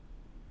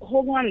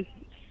 hold on,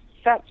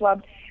 fat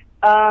flub.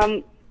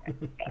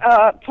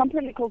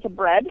 Pumpernickel's a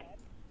bread,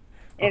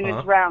 and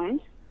it's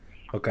round.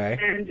 Okay.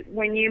 And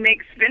when you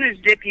make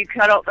spinach dip, you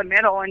cut out the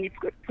middle and you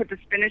put the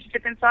spinach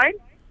dip inside,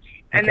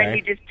 and then Okay.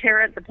 you just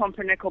tear out the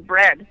pumpernickel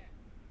bread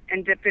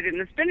and dip it in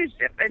the spinach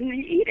dip, and you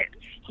eat it.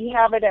 You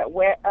have it at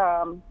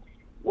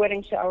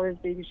wedding showers,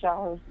 baby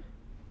showers.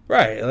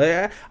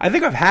 Right. I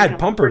think I've had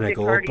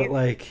pumpernickel, birthday but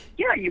parties. like,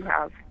 Yeah, you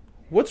have.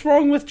 what's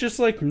wrong with just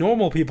like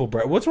normal people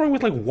bread? What's wrong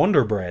with like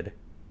Wonder Bread?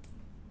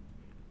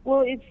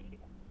 Well, it's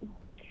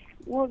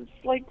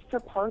like for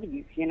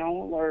parties, you know,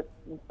 or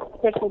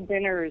special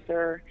dinners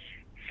or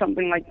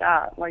something like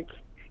that. Like,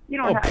 you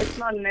know, it's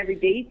not an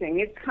everyday thing.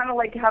 It's kind of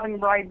like having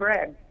rye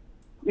bread.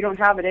 You don't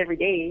have it every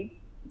day.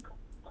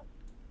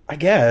 I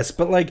guess,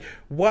 but like,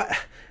 what?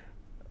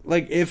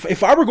 Like,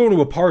 if I were going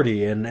to a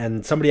party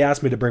and somebody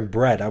asked me to bring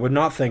bread, I would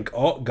not think,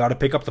 oh, gotta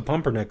pick up the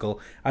pumpernickel.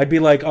 I'd be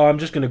like, oh, I'm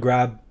just gonna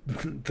grab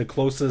the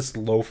closest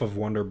loaf of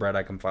Wonder Bread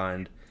I can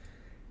find.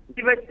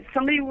 Yeah, but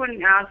somebody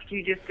wouldn't ask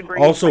you just to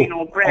bring Also, plain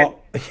old bread.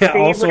 yeah. They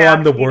Also, would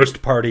I'm the ask you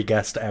worst party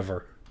guest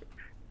ever.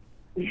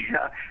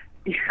 Yeah,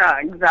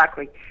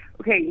 exactly.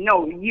 Okay,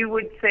 no, they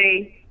would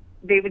say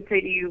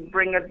to you,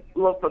 bring a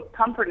loaf of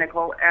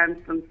pumpernickel and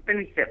some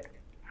spinach dip.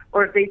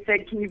 Or if they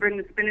said, can you bring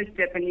the spinach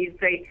dip, and you'd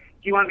say,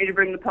 do you want me to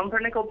bring the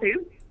pumpernickel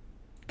too?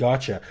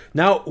 Gotcha.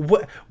 Now,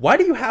 why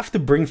do you have to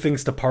bring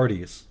things to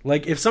parties?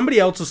 Like, if somebody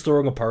else is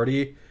throwing a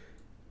party,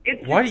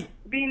 It's why do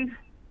just being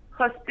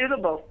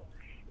hospitable.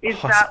 Is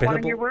that one Hospitable?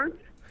 of your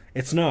words?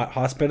 It's not.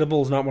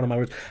 Hospitable is not one of my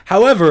words.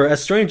 However,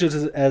 as strange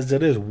as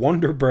it is,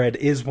 Wonder Bread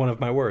is one of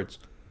my words.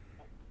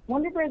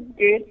 Wonder Bread's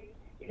good.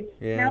 It's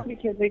Yeah. not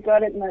because they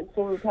got it in that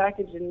silver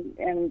package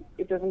and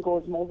it doesn't go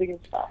as moldy as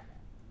stuff.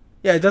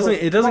 Yeah, it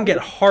doesn't get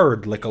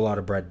hard like a lot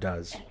of bread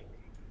does.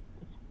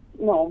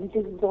 No,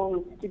 because it's all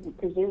the stupid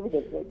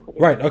preservatives they put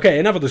in. Right, okay,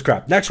 enough of this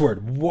crap. Next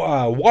word.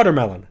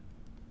 Watermelon.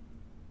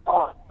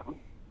 Awesome.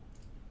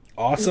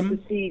 Awesome?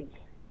 Eat the seeds.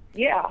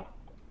 Yeah.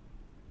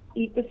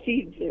 Eat the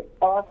seeds. They're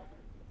awesome.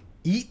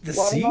 Eat the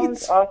Watermelon's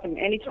seeds? awesome.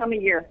 Any time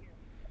of year.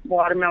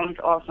 Watermelon's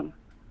awesome.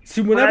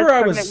 See, whenever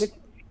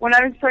When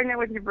I was pregnant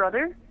with your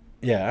brother,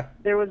 Yeah.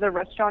 there was a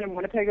restaurant in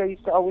Winnipeg I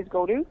used to always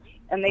go to,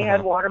 and they had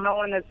Uh-huh.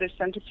 watermelon as their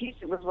centerpiece.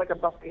 It was like a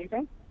buffet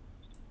thing.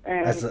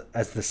 And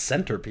As the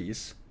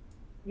centerpiece?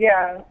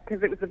 yeah,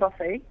 because it was a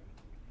buffet,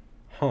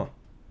 Huh.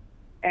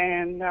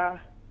 and like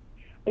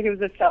it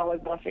was a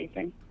salad buffet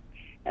thing.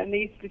 And they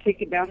used to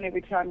take it down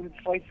every time and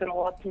slice it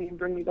all up to me and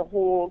bring me the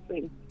whole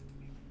thing.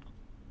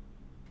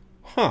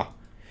 Huh.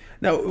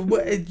 Now,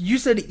 you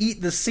said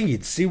eat the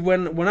seeds. See,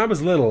 when I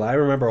was little, I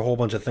remember a whole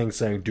bunch of things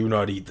saying, do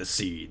not eat the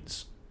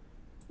seeds.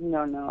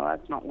 No,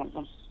 that's not one of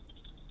them.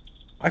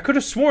 I could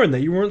have sworn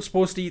that you weren't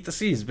supposed to eat the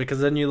seeds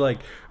because then you, like,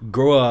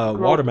 grow a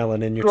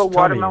watermelon in your grow tummy or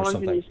watermelons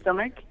something. in your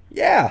stomach?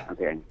 Yeah.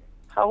 Okay.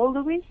 How old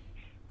are we?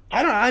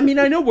 I mean,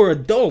 I know we're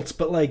adults,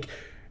 but, like,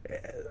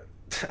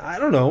 I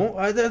don't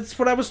know. That's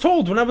what I was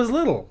told when I was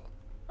little.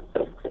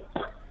 That's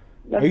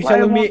Are you why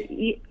telling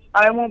me...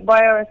 I won't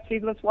buy a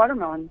seedless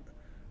watermelon.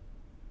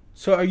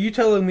 So are you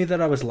telling me that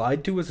I was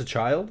lied to as a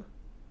child?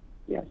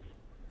 Yes.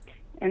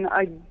 And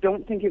I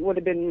don't think it would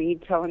have been me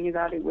telling you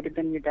that. It would have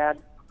been your dad.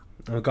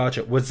 Oh,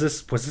 gotcha. Was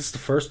this the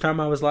first time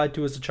I was lied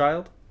to as a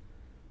child?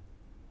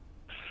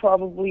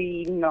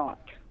 Probably not.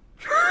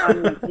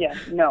 Yeah,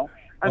 no.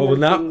 I'm Oh,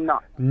 gonna say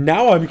not.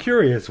 now I'm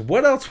curious.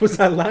 What else was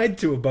I lied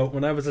to about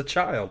when I was a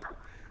child?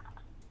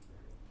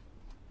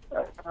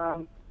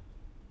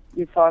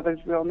 Your father's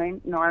real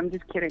name? No, I'm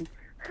just kidding.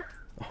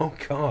 Oh,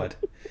 God.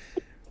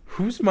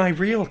 Who's my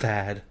real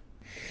dad?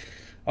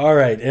 All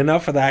right,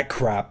 enough of that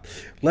crap.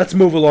 Let's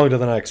move along to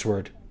the next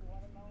word.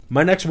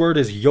 My next word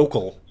is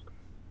yokel.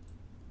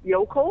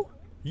 Yokel?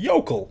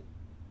 Yokel.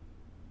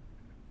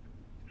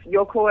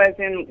 Yoko as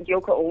in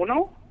Yoko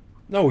Ono?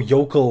 No,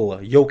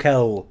 yokel,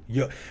 Yokel,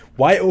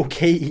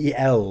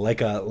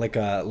 like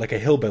a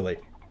hillbilly.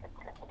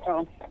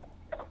 Oh,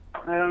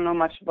 I don't know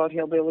much about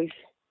hillbillies.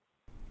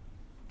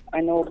 I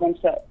know a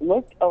bunch that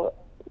look a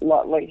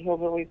lot like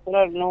hillbillies, but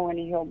I don't know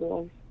any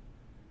hillbillies.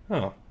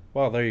 Oh,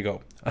 well, there you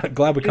go.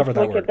 Glad we covered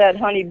that Look word. at that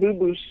Honey Boo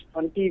Boo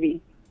on TV.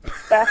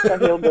 That's a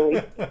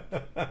hillbilly.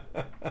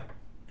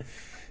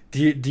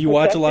 Do you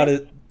watch a lot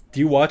of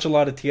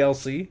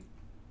TLC?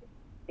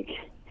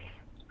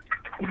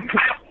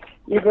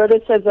 Your brother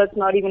says that's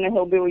not even a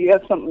hillbilly. You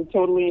have something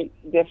totally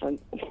different.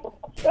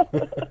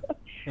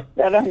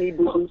 That Honey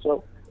Boo Boo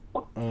show.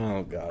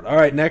 Oh God! All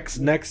right, next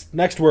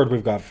word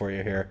we've got for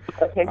you here.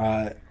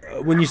 Okay.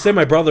 When you say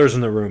my brother's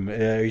in the room,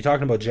 are you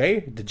talking about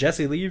Jay? Did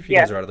Jesse leave? You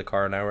Yeah. guys are out of the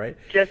car now, right?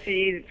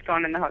 Jesse's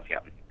gone in the house. Yeah,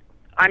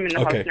 I'm in the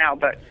Okay. house now,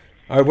 but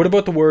All right. What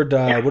about the word?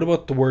 What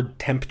about the word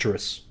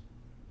temptress?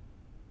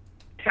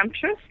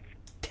 temptress?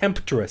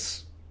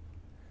 Temptress.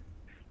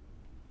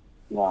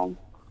 Well,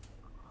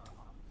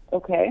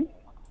 okay.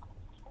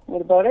 What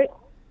about it?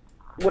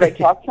 Would I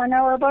talk for an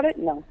hour about it?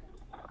 No.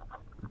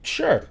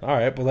 Sure. All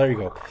right. Well, there you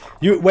go.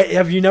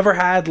 Have you never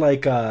had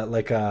like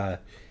a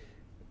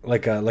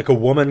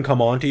woman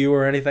come on to you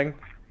or anything?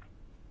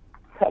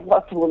 I have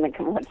lots of women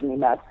come on to me,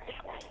 Matt.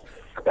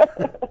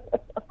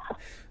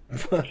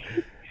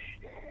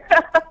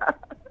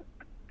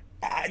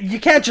 You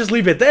can't just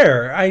leave it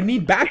there. I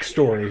need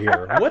backstory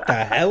here. What the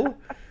hell?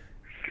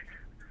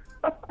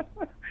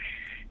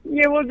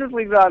 Yeah, we'll just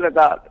leave that at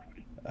that.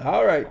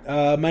 All right.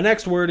 My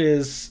next word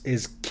is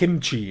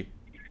kimchi.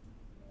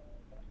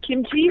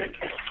 Kimchi?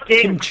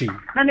 Stinks. Kimchi.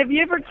 And have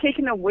you ever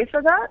taken a whiff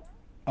of that?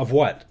 Of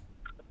what?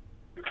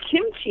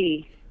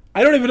 Kimchi.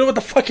 I don't even know what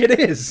the fuck it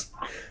is.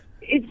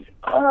 It's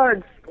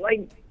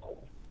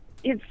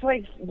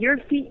like your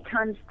feet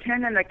times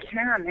 10 in a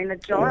can in a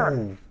jar.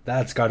 Ooh,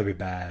 that's got to be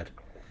bad.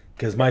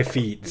 Because my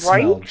feet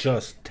Right? smell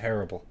just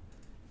terrible.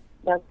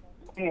 That's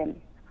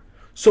man.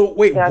 So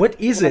wait, That's what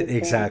is what it I'm saying.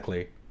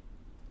 exactly?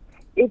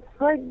 It's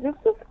like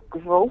just this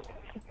gross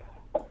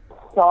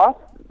sauce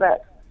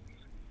that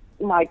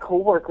my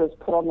coworkers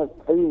put on the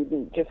food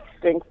and it just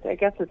stinks. I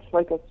guess it's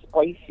like a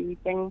spicy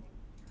thing.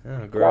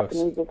 Oh, gross.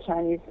 Japanese or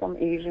Chinese, some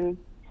Asian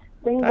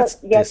thing. That's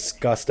but yes,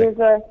 disgusting.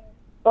 Well,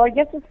 I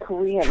guess it's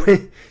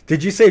Korean.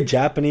 Did you say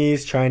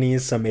Japanese,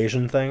 Chinese, some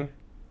Asian thing?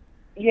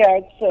 Yeah,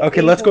 it's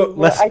Okay, let's go. Asian,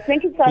 Let's I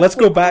think it's let's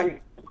go actually back. Korean.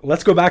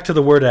 Let's go back to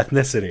the word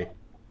ethnicity.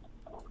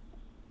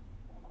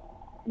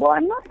 Well,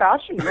 I'm not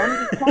bashing you.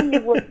 I'm just telling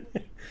you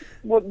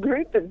what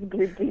group it's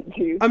grouped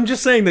into. I'm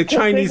just saying that Because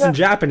Chinese there's and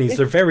Japanese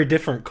are very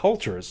different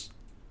cultures.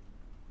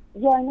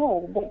 Yeah, I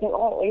know, but they're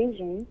all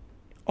Asian.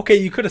 Okay,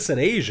 you could have said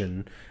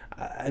Asian.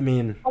 I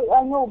mean,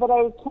 I know, but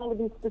I was trying to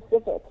be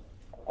specific,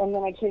 and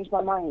then I changed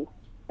my mind,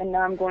 and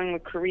now I'm going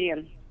with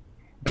Korean.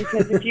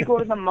 Because if you go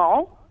to the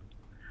mall,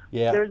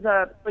 yeah. there's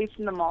a place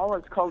in the mall.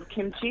 It's called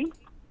Kimchi,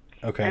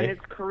 and Okay.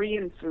 it's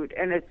Korean food,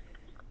 and it's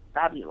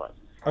fabulous.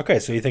 Okay,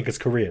 so you think it's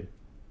Korean?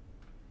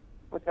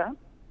 What's that?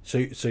 So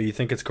you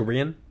think it's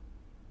Korean?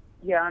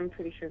 Yeah, I'm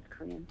pretty sure it's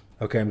Korean.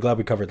 Okay, I'm glad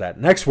we covered that.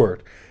 Next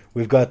word,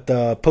 we've got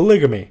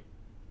polygamy.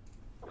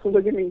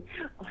 Polygamy.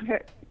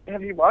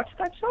 Have you watched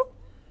that show?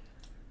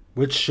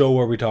 Which show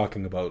are we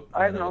talking about?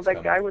 I don't know,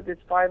 that guy with his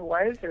 5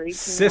 wives or 18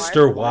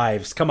 Sister wives.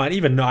 Wives. Come on,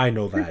 even I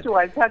know that. Sister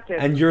Wives, that's it.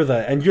 And you're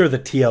the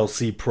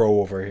TLC pro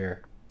over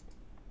here.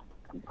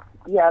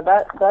 Yeah,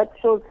 that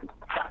show's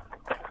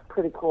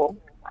pretty cool.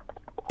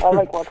 I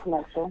like watching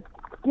that show.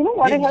 You know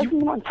what? Yeah, It hasn't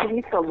been on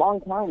TV for a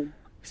long time.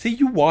 See,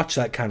 you watch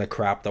that kind of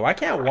crap though. I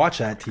can't watch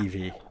that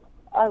TV.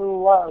 I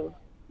love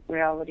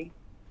reality.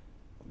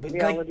 Like,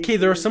 okay,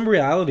 there are some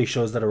reality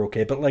shows that are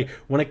okay, but like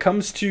when it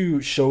comes to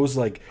shows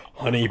like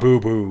Honey Boo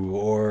Boo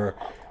or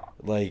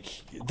like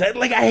that,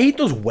 like I hate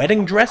those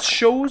wedding dress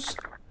shows.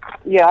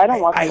 Yeah, I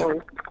don't watch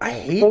those. I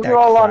hate Those that are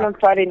all crap. on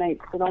Friday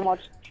nights. So don't watch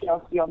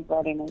TLC on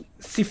Friday nights.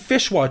 See,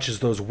 Fish watches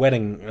those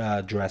wedding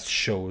dress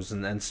shows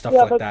and stuff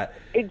Yeah, like but that.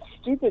 it's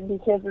stupid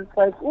because it's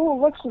like, oh,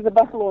 look, she's a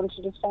buffalo and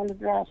she just found a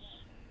dress.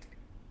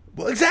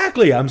 Well,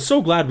 exactly. I'm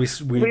so glad we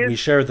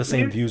share the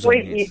same views on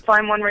Wait, these. you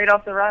find one right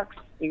off the racks,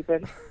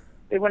 stupid.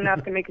 They wouldn't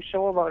have to make a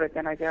show about it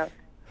then, I guess.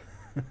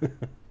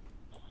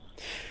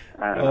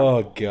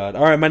 Oh God!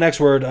 All right, my next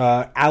word: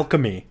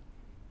 alchemy.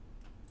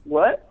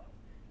 What?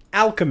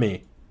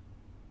 Alchemy.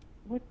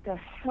 What the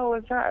hell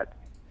is that?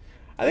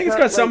 I think Is it's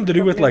that, got something to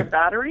do with in a like.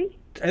 battery?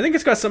 I think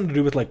it's got something to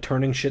do with like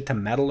turning shit to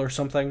metal or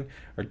something,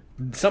 or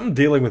something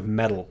dealing with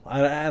metal.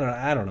 I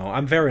don't know.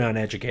 I'm very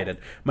uneducated.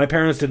 My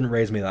parents didn't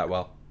raise me that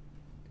well.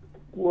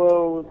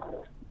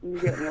 Whoa. I'm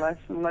getting less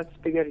and less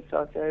spaghetti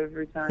sauce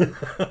every time.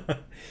 All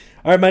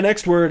right, my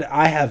next word,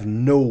 I have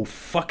no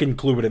fucking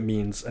clue what it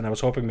means, and I was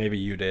hoping maybe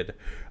you did.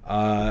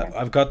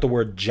 I've got the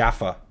word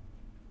Jaffa.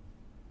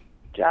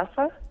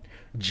 Jaffa?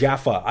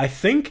 Jaffa. I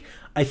think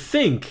it's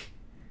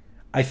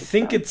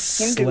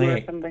Hindu or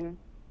slang. something.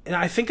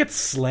 I think it's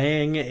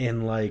slang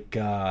in like,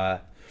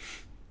 and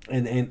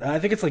I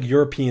think it's like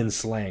European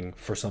slang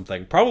for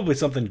something. Probably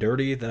something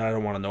dirty that I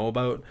don't want to know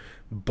about,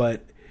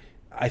 but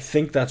I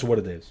think that's what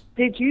it is.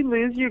 Did you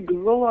lose your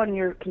Google on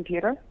your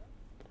computer?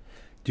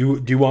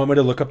 Do you want me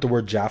to look up the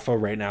word Jaffa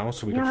right now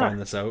so we can Yeah. find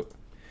this out?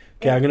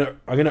 Okay, I'm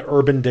gonna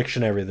Urban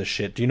Dictionary this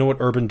shit. Do you know what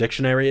Urban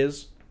Dictionary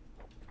is?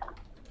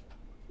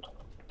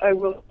 I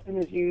will as soon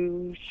as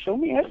you show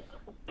me it.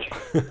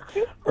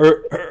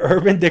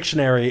 Urban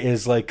Dictionary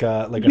is like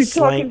a You're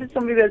slang. talking to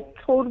somebody that's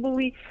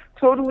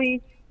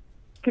totally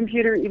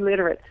computer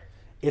illiterate.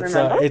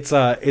 Remember? It's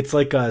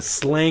like a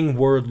slang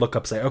word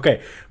lookup site.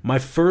 Okay,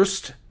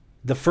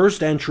 the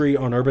first entry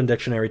on Urban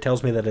Dictionary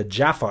tells me that a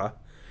Jaffa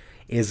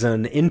is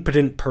an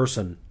impotent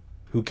person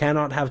who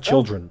cannot have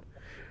children.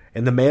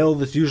 In the male,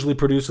 this usually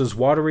produces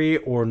watery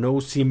or no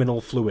seminal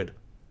fluid.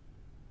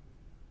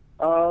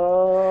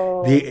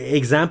 Oh. The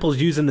examples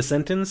used in the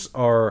sentence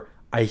are,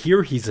 I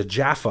hear he's a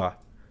Jaffa,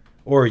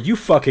 or you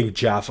fucking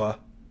Jaffa.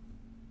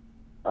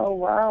 Oh,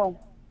 wow.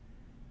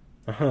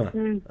 Uh-huh.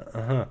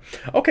 Uh-huh.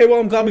 Okay, well,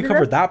 I'm glad we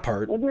covered that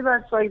part. Maybe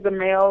that's like the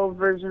male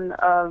version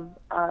of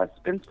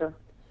spinster.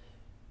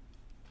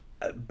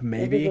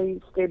 Maybe. Maybe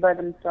they stay by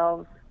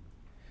themselves.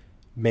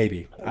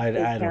 Maybe. I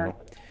don't can't. know.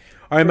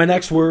 All right, my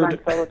next word.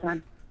 All the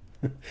time.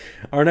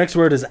 Our next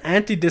word is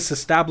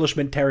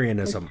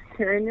anti-disestablishmentarianism.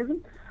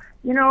 Vegetarianism?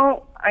 You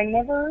know, I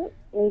never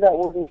knew that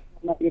word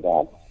was your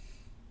dad.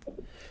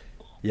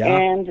 Yeah.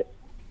 And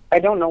I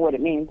don't know what it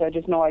means. I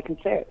just know I can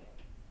say it.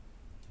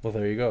 Well,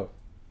 there you go.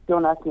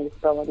 Don't ask me to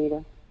spell it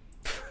either.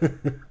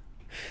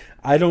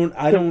 I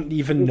don't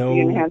even know.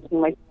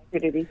 Enhancing my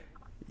stupidity.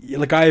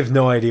 Like, I have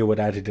no idea what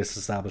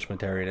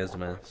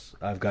anti-disestablishmentarianism is.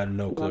 I've got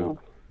no clue.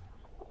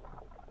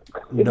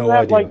 Isn't No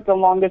that idea. like the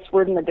longest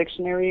word in the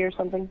dictionary or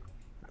something?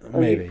 Or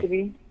Maybe. used to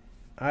be?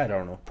 I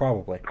don't know.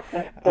 Probably.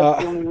 That's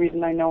the only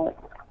reason I know it.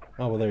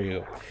 Oh, well, there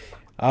you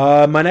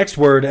go. My next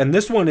word, and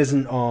this one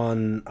isn't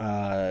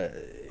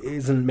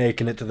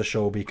making it to the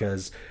show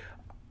because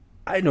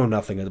I know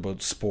nothing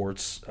about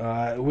sports.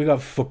 We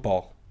got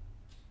football.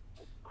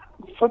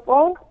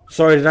 Football?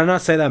 Sorry, did I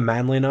not say that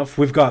manly enough?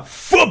 We've got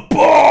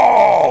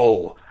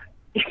football!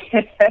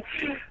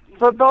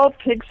 Football,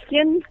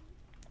 pigskin?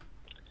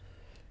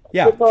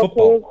 Yeah, Football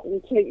football.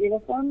 players in tight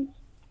uniforms?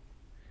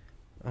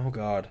 Oh,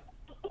 God.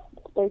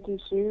 Spiky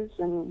shoes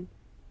and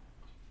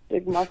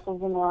big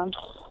muscles and arms.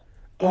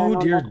 Yeah, I Oh,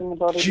 know dear nothing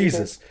about it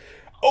Jesus.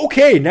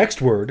 Okay,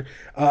 next word.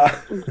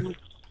 Mm-hmm.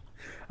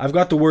 I've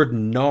got the word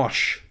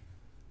nosh.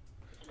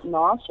 either.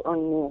 Nosh or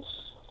niche?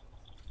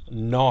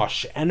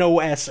 Nosh.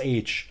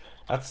 N-O-S-H.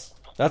 That's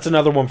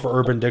another one for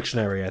Urban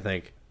Dictionary, I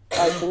think.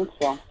 I think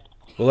so.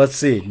 Well, let's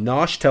see.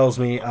 Nosh tells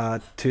me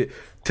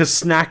to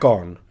snack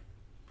on.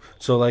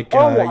 So like,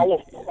 yeah.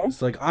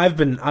 it's like I've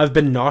been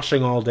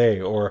noshing all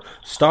day, or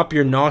stop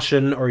your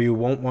noshing, or you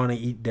won't want to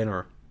eat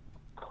dinner.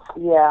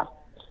 Yeah.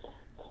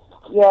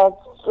 Yeah, it's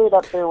straight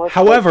up there with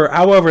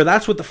However,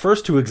 that's what the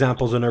first two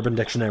examples in Urban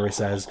Dictionary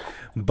says.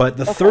 But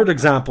the third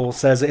example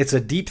says it's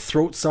a deep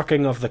throat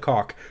sucking of the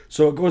cock.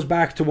 So it goes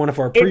back to one of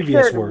our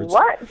previous words.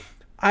 What?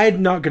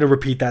 I'm not going to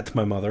repeat that to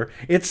my mother.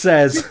 It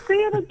says... Just say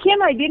it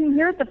again. I didn't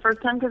hear it the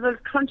first time because I was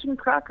crunching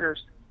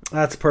crackers.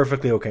 That's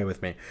perfectly okay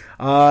with me.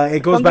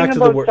 It goes Something back to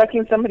the about word...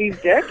 sucking somebody's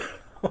dick?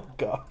 Oh,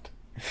 God.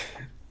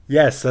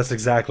 Yes, that's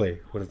exactly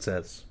what it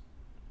says.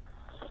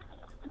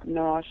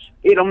 Nosh.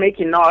 It'll make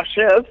you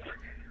nauseous.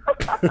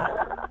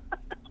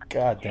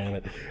 God damn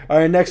it. All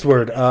right, next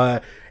word.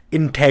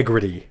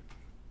 Integrity.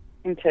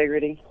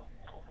 Integrity.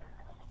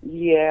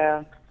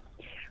 Yeah.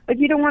 Like,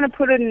 you don't want to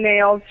put a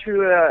nail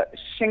through a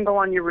shingle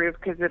on your roof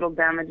because it'll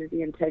damage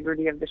the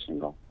integrity of the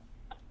shingle.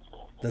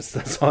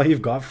 That's all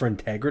you've got for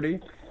integrity?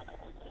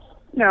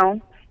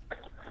 No.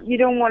 You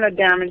don't want to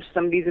damage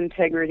somebody's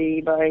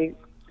integrity by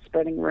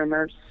spreading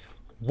rumors.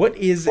 What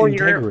is Or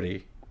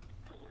integrity?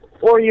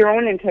 Or your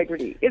own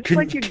integrity. It's Can-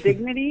 like your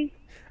dignity.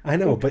 I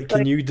know, but can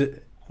like- you...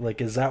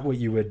 is that what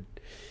you would...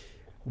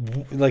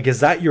 Like, is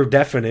that your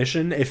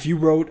definition? If you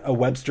wrote a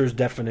Webster's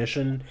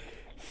definition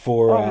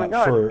for Oh my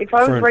God! for If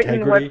I for was writing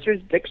integrity,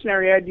 Webster's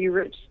dictionary, I'd be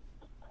rich.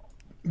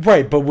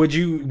 right? But would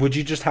you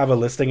just have a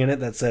listing in it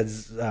that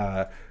says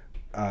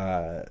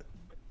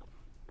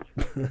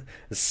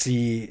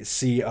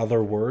see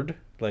other word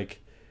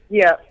like?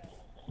 Yeah,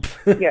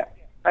 yeah,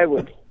 I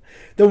would.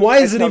 Then why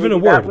is I'd it even a probably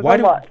do that word? with Why a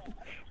do lot.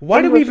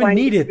 why do we English even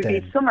need language it would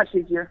then? be so much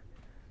easier.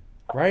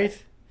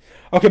 Right?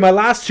 Okay, my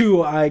last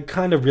two I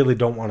kind of really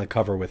don't want to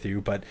cover with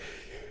you, but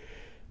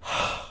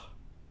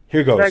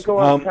here goes. Should I go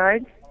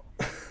outside?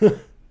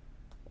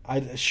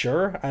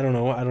 Sure. I don't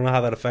know. I don't know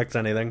how that affects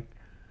anything.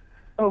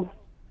 Oh,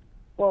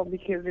 well,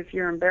 because if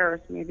you're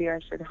embarrassed, maybe I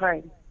should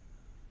hide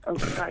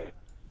outside.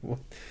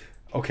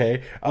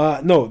 Okay.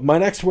 No, my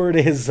next word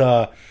is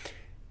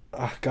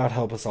God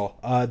help us all.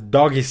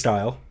 Doggy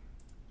style.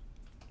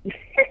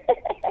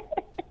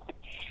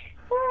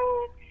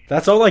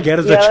 That's all I get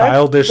is a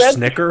childish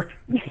snicker.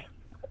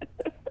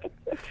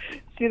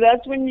 See,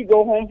 that's when you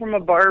go home from a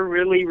bar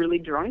really, really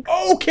drunk.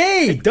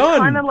 Okay, done.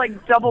 Kind of like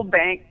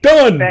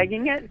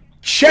bagging it.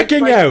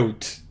 Checking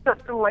out.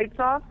 Shut the lights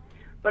off.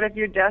 But if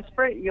you're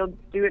desperate, you'll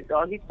do it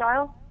doggy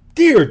style.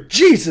 Dear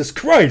Jesus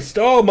Christ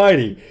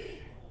Almighty!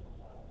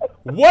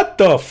 What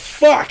the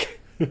fuck?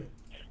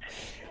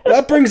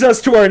 That brings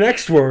us to our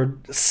next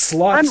word,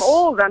 sluts. I'm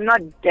old. I'm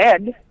not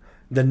dead.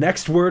 The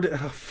next word,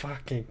 oh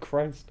fucking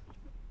Christ.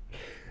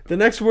 The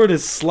next word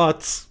is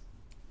sluts.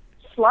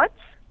 Sluts?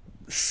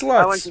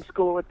 Sluts. I went to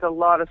school with a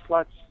lot of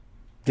sluts.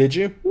 Did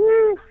you?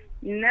 Woo,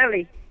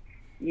 Nelly.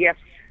 Yes.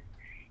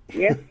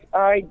 Yes,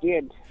 I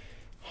did.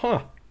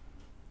 Huh.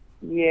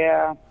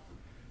 Yeah.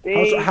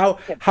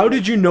 How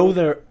did you know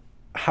they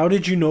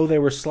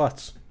were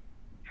sluts?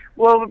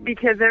 Well,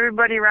 because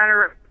everybody ran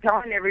around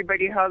telling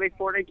everybody how they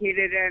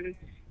fornicated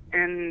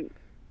and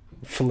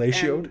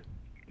fellatioed?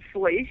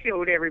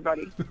 Fellatioed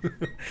everybody.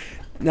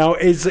 Now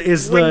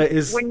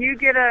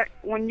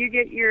when you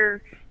get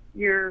your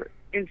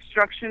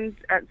instructions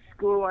at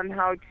school on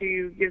how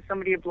to give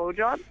somebody a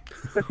blowjob,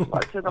 the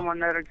sluts are the one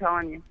that are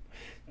telling you.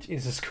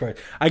 Jesus Christ.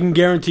 I can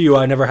guarantee you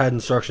I never had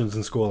instructions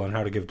in school on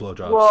how to give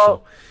blowjobs.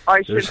 Well,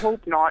 I should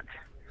hope not.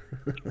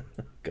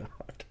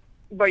 God.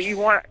 But you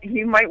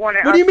might want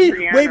to What ask do you mean?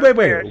 Brianna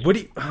Wait. What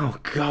do you... Oh,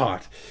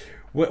 God.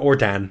 Or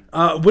Dan.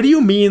 What do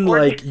you mean,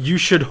 you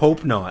should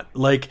hope not?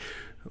 Like,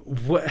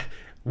 what...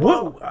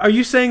 What are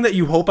you saying that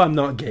you hope I'm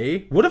not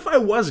gay? What if I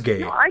was gay?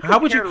 No, I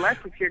could care less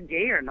if you're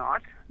gay or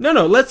not.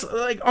 No, let's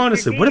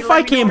honestly. What if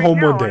I came home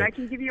one day? And I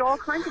can give you all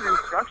kinds of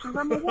instructions.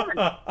 I'm a woman.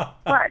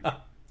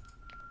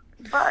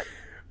 But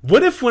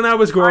what if when I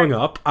was growing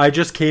up, I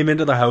just came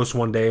into the house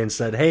one day and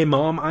said, "Hey,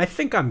 Mom, I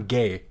think I'm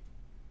gay."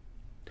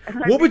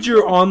 What would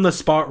your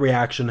on-the-spot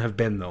reaction have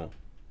been, though?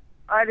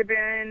 I'd have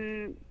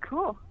been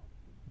cool.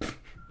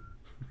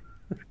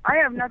 I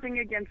have nothing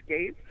against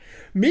gays.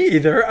 Me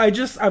either. I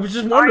was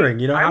just wondering,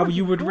 how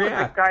you would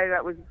react. Guy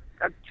that was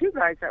two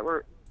guys that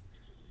were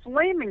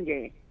flaming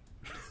gay.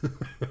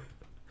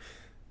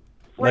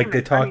 Like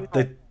they talked.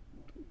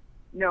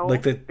 No.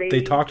 Like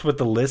they talked with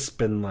the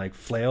lisp and like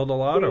flailed a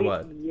lot, or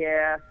what?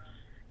 Yeah.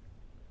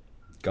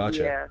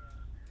 Gotcha. Yeah.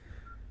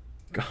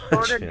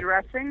 Gotcha. Sort of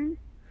dressing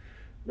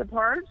the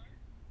part.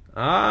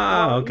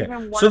 Ah, okay.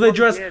 So they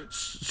dressed.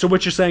 So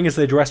what you're saying is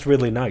they dressed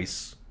really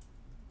nice.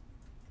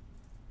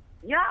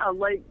 Yeah,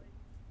 like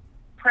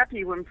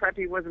preppy when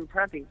preppy wasn't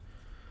preppy.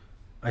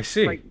 I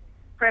see. Like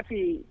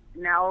preppy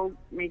now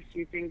makes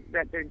you think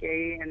that they're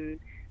gay, and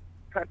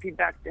preppy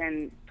back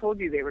then told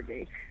you they were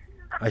gay.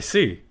 I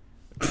see.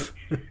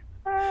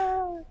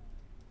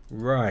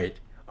 Right.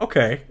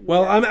 Okay.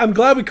 Well, I'm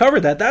glad we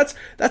covered that.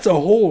 That's a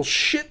whole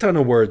shit ton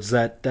of words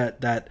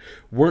that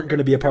weren't going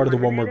to be a part of the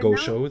One More Go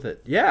show.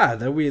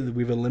 That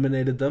we've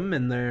eliminated them,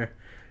 and they're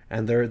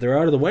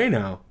out of the way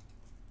now.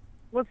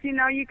 Well, see,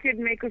 now you could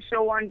make a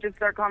show on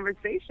just our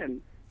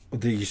conversation.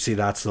 Do you see?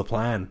 That's the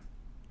plan.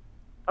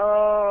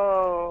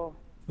 Oh.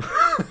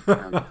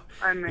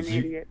 I'm an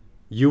idiot.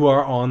 You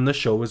are on the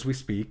show as we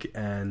speak,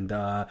 and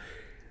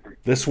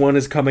this one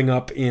is coming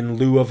up in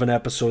lieu of an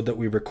episode that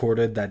we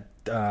recorded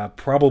that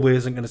probably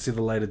isn't going to see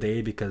the light of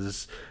day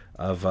because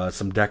of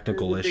some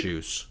technical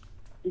issues.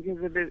 Because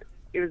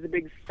it was a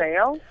big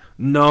fail?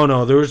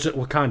 No, there was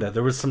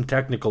there was some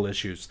technical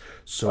issues.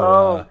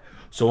 So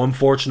so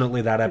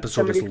unfortunately that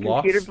episode is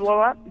lost. Computer blow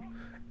up?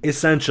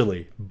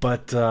 Essentially,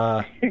 but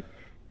I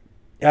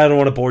don't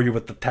want to bore you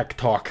with the tech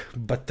talk,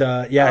 but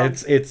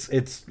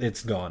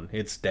it's gone.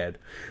 It's dead.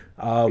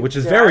 Which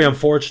is very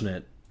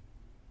unfortunate.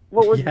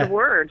 What was the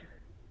word?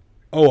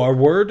 Oh, our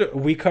word?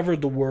 We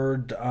covered the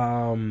word,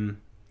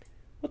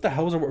 what the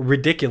hell was the word?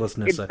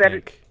 Ridiculousness, I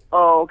think.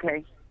 Oh,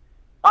 okay.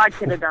 I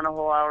could have done a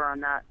whole hour on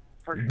that,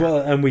 for sure. Well,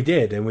 and we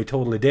did, and we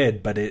totally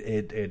did, but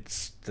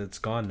it's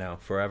gone now,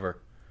 forever.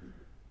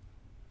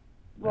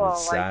 Well,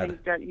 I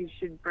think that you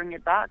should bring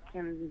it back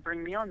and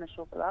bring me on the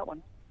show for that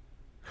one.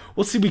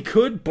 Well, see, we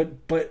could,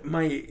 but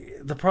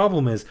the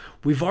problem is,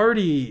 we've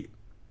already...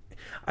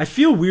 I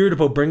feel weird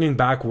about bringing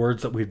back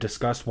words that we've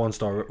discussed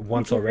once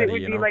already. It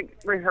would be like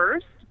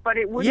rehearsed, but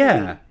it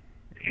wouldn't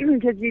be,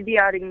 because you'd be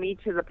adding me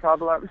to the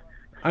problem.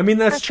 I mean,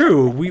 that's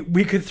true.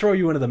 We could throw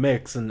you into the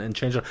mix and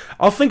change it.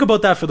 I'll think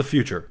about that for the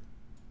future.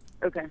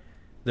 Okay.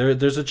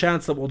 There's a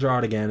chance that we'll draw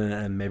it again,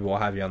 and maybe we'll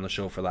have you on the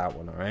show for that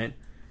one, all right?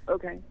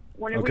 Okay.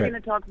 When are we going to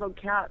talk about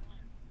cats?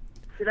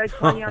 Did I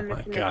tell you I'm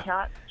missing a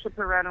cat?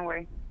 Chipper ran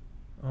away.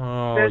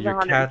 Oh, there's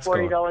your cat's gone.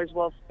 $140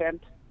 well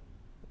spent.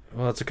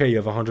 Well, that's okay. You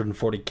have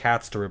 140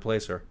 cats to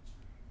replace her.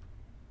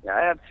 Yeah,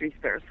 I have 3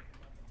 spares.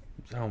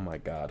 Oh, my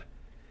God.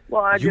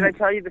 Well, did I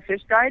tell you the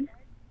fish died?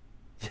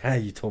 Yeah,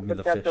 you told me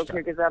the fish died. That's okay,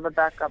 because I have a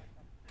backup.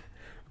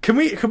 Can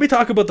we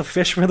talk about the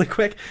fish really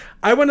quick?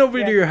 I went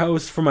over to your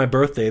house for my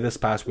birthday this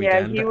past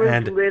Yeah, weekend. he was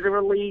and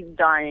literally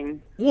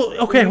dying. well,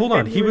 okay, hold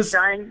on. He was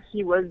dying.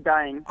 He was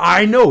dying.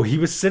 I know. He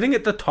was sitting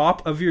at the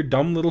top of your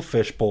dumb little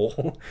fish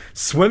bowl,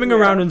 swimming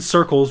around in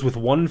circles with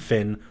one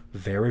fin,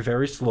 very,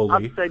 very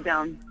slowly. Upside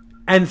down.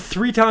 And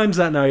 3 times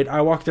that night,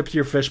 I walked up to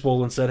your fish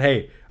bowl and said,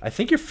 "Hey, I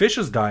think your fish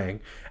is dying."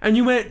 And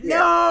you went,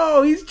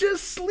 "No, he's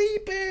just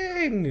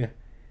sleeping."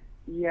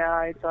 Yeah,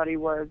 I thought he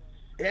was.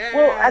 Yeah,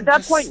 Well, at that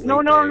just point,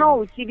 no.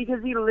 sleeping. See,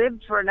 because he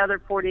lived for another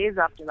 4 days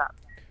after that.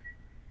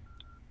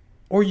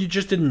 Or you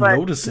just didn't But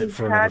notice it he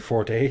for had- another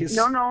 4 days.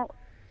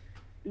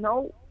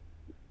 No.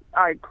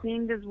 I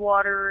cleaned his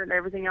water and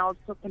everything else,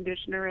 put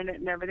conditioner in it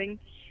and everything.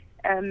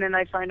 And then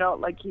I find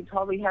out, like, he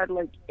probably had,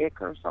 like,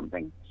 ick or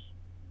something.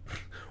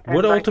 And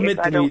What by ultimate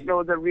ick, I did don't he...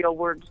 know the real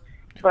words.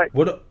 But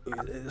What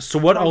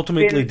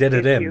ultimately fin did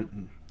it issue.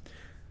 in?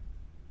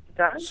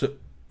 that, So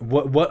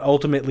what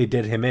ultimately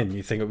did him in?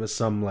 You think it was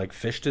some like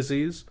fish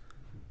disease?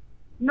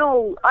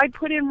 no, I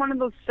put in one of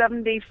those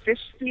 7-day fake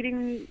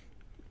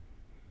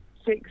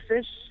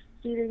fish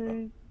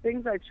feeding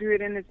things. I threw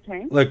it in his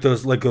tank. Like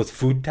those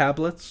food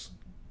tablets?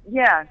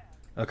 Yeah.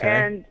 Okay.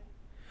 And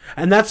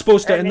And that's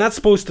supposed to and that's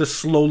supposed to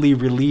slowly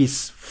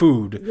release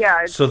food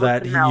Yeah, it's so supposed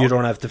that to you melt.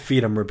 don't have to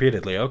feed him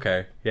repeatedly.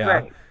 Okay. Yeah.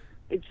 right,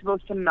 it's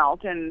supposed to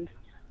melt, and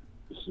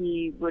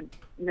he would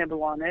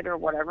nibble on it or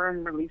whatever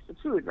and release the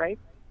food, right?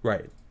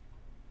 Right.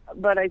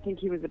 But I think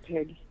he was a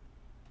pig.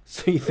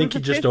 So you think was he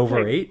a just fish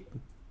overate?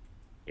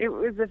 It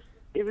was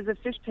a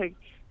fish pig.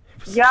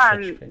 was Yeah, a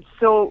fish and pig.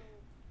 so,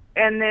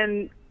 and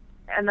then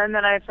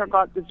I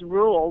forgot this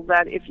rule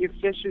that if your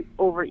fish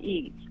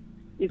overeats,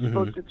 you're Mm-hmm.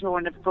 supposed to throw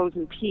in a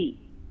frozen pea.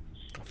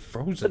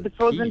 Frozen. But the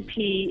frozen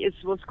pea. pea is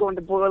supposed to go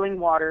into boiling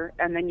water,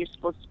 and then you're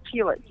supposed to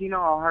peel it. Do you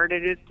know how hard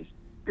it is to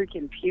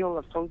freaking peel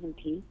a frozen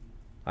pea?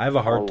 I have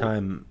a hard Oh.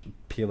 time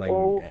peeling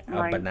Oh a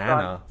my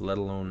banana, let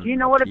alone. Do you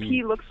know what a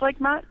pea looks like,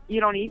 Matt? You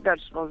don't eat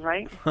vegetables,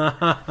 right?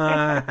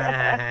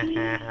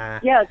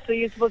 Yeah, so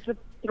you're supposed to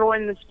throw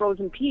in this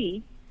frozen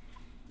pea,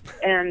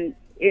 and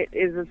it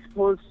is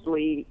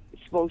supposedly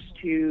supposed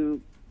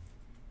to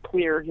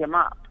clear him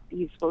up.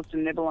 He's supposed to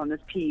nibble on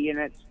this pea, and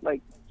it's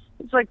like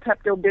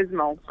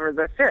Pepto-Bismol for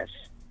the fish.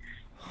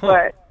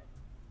 But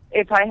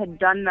if I had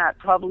done that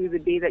probably the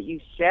day that you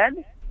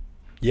said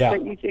Yeah.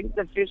 that you think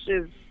the fish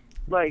is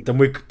like Then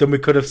we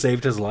could have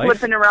saved his life.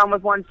 flipping around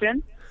with one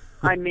fin,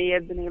 I may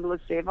have been able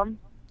to save him.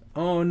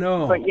 Oh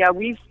no. But yeah,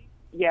 we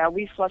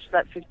flushed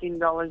that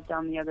 $15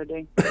 down the other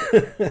day.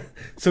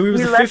 So he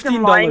was We a left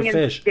him lying $15 in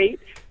fish. spate.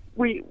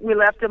 We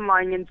left him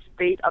lying in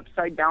spate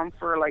upside down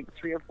for like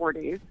 3 or 4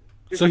 days.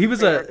 just So he to was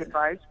say a- our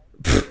goodbyes.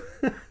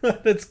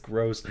 That's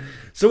gross.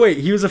 So wait,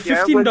 he was a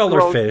Yeah, it was $15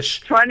 gross. fish.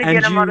 Trying to and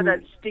get him out of you-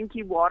 that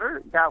stinky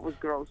water, that was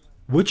gross.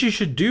 What you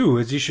should do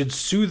is you should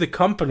sue the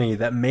company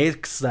that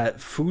makes that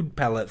food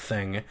pellet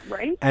thing,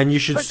 Right? and you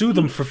should But sue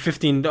them he- for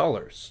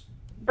 $15.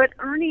 But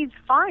Ernie's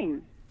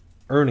fine.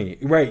 Ernie,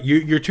 right?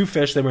 Your 2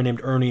 fish, they were named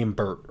Ernie and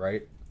Bert,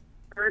 right?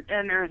 Bert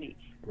and Ernie.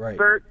 Right.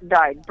 Bert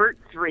died. Bert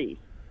 3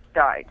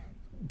 died.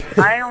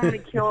 I only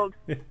killed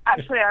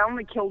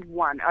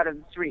 1 out of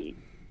the 3.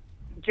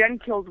 Jen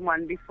killed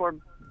 1 before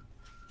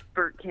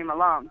Bert came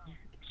along.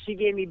 She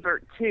gave me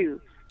Bert 2,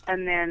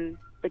 and then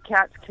the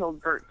cats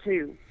killed Bert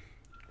 2.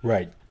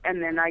 Right.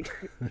 And then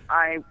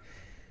I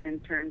in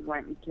turn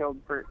went and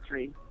killed Bert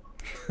 3.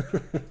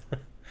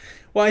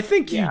 Well, I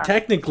think you Yeah.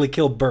 technically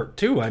killed Bert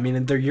too. I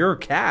mean, they're your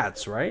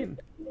cats, right?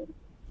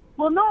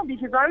 Well, no,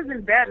 because I was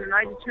in bed and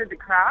I just heard the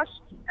crash,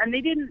 and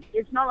they didn't.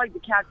 It's not like the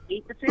cats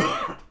ate the fish.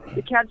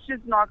 The cats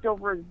just knocked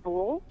over his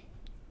bowl,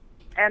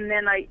 and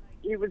then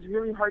it was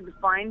really hard to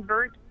find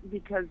Bert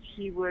because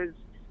he was.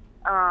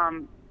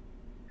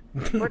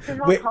 What the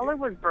hell Wait. color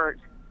was Bert?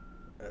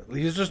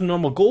 He was just a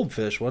normal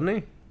goldfish, wasn't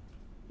he?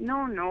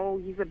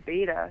 No, he's a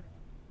beta,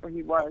 or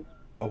he was.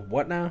 A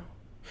what now?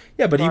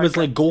 Yeah, but he Well, was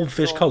I like guess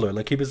goldfish so. color.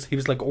 Like he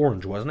was like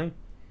orange, wasn't he?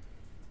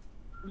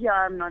 Yeah,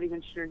 I'm not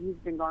even sure. He's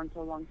been gone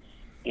so long.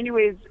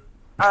 Anyways,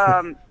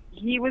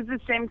 he was the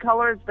same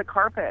color as the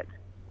carpet.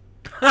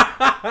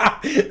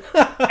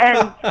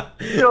 And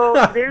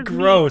so there's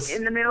Gross. me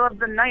in the middle of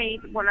the night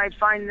when I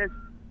find this.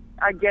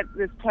 I get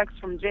this text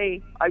from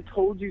Jay. I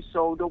told you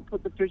so. Don't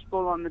put the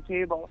fishbowl on the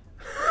table.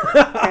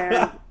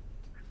 And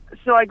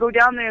so I go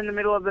down there in the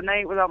middle of the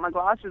night without my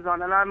glasses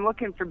on, and I'm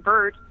looking for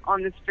Bert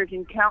on this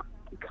freaking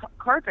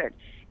carpet.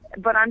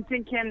 But I'm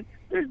thinking,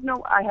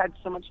 I had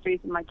so much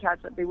faith in my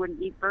cats that they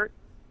wouldn't eat Bert.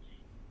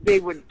 They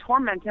would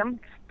torment him,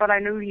 but I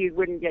knew he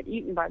wouldn't get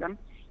eaten by them.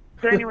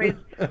 So anyways,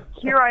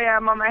 here I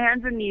am on my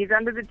hands and knees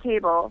under the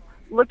table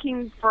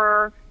looking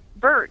for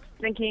Bert,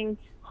 thinking,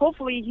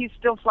 hopefully he's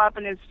still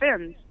flapping his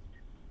fins.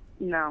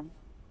 No.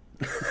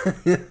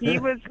 He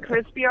was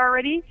crispy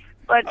already,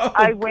 but Oh,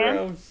 I went,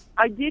 gross.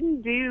 I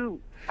didn't do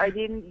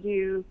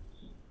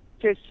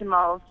fish to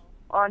mouth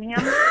on him.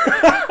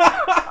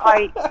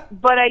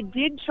 But I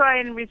did try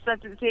and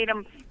resuscitate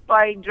him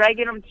by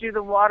dragging him through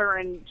the water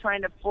and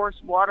trying to force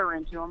water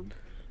into him.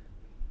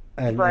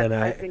 And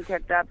I think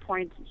at that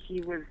point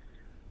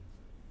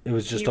it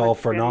was just he all was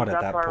for naught fins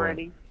at up that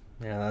already. point.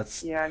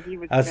 Yeah, he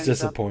was. that's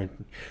finished up.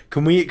 disappointing.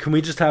 Can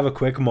we just have a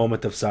quick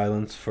moment of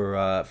silence for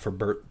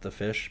Bert the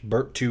fish,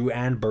 Bert 2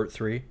 and Bert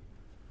 3?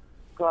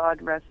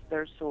 God rest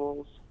their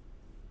souls.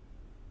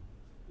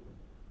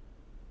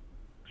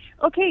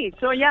 Okay,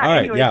 so yeah. All right,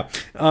 anyways,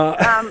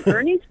 yeah.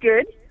 Ernie's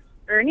good.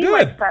 Ernie Good.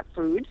 likes that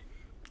food.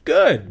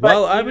 Good. But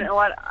Well, I you would. know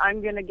what?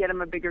 I'm gonna get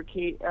him a bigger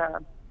cage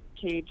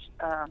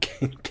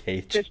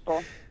Cage.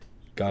 fishbowl.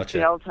 Gotcha.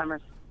 The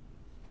Alzheimer's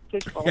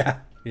fishbowl.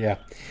 Yeah.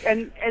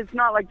 And it's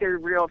not like they're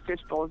real fish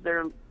bowls.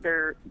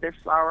 They're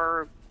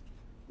flower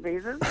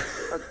vases.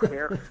 That's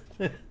clear.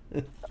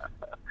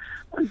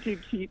 I'm too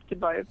cheap to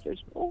buy a fish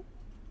bowl.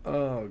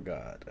 Oh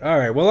God. All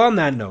right. Well, on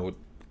that note,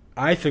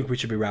 I think we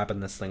should be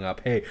wrapping this thing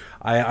up. Hey,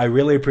 I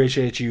really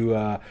appreciate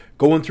you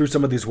going through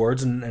some of these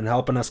words and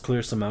helping us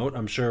clear some out.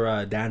 I'm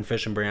sure Dan,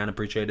 Fish, and Brianna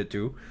appreciate it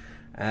too.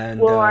 And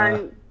well,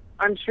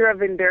 I'm sure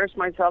I've embarrassed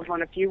myself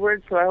on a few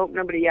words, so I hope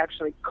nobody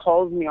actually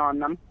calls me on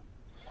them.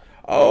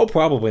 Oh,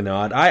 probably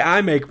not.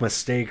 I make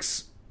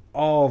mistakes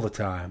all the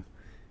time.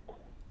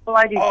 Well,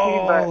 I do too,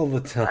 All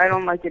but the time. I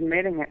don't like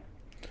admitting it.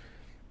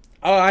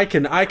 Oh, I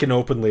can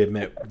openly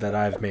admit that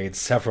I've made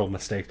several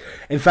mistakes.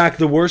 In fact,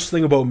 the worst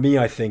thing about me,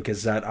 I think,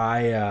 is that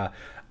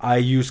I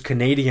use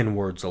Canadian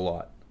words a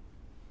lot.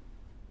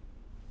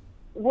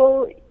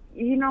 Well,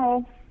 you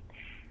know,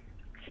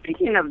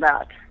 speaking of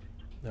that,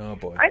 Oh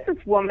boy. I had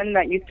this woman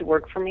that used to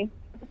work for me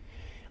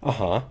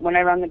Uh-huh. when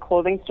I ran the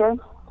clothing store,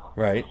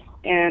 Right.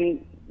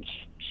 and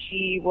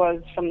she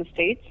was from the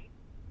States.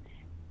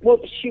 Well,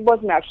 she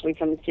wasn't actually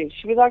from the States.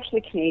 She was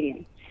actually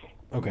Canadian.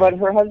 Okay. But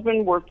her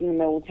husband worked in the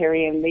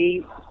military, and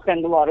they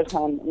spend a lot of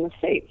time in the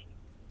States.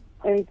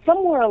 And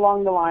somewhere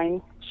along the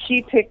line,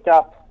 she picked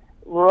up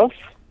roof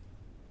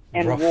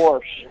and Rough.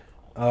 wash.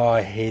 Oh,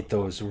 I hate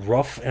those.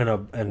 Rough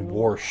and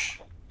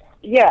wash.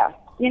 Yeah,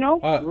 you know,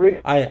 roof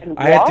I and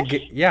had to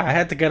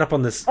wash. get up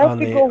on this I have on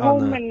to the go on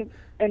home the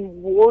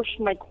and wash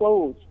my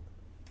clothes.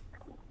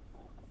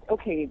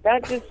 Okay,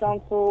 that just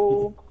sounds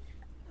so.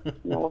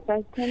 No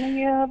offense to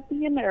any of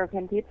the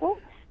American people.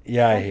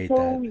 Yeah, I That's hate so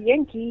that.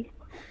 Yankee.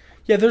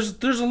 Yeah,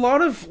 there's a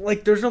lot of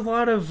there's a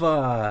lot of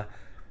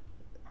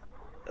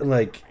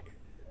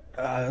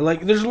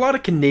there's a lot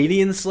of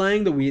Canadian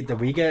slang that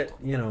we get,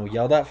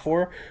 yelled at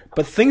for,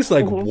 but things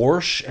like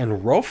wash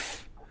and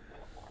rough.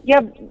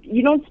 Yeah,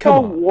 you don't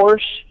spell Come on.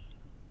 wash.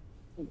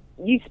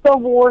 You spell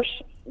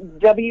wash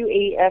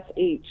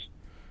W-A-S-H,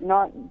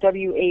 not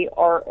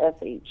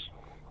W-A-R-S-H.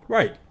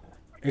 Right.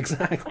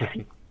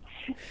 Exactly.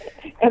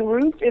 And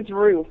roof is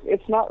roof.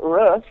 It's not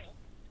roof.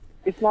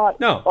 It's not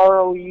No.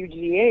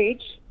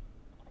 R-O-U-G-H.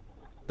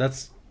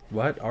 That's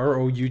what?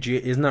 R-O-U-G,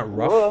 isn't that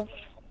rough? Roof.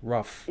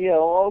 Rough. Yeah,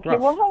 okay, Rough.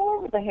 well,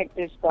 however the heck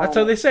they're spelling That's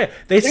how they it. say it.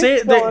 They They're say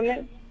it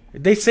spelling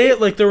they say it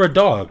like they're a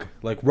dog,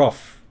 like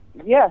rough.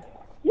 Yes,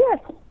 yes.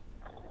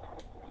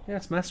 Yeah,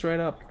 it's messed right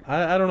up.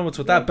 I don't know what's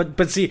with that,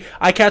 but see,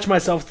 I catch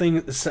myself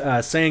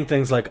saying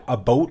things like a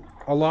boat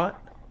a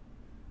lot.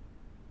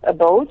 A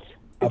boat?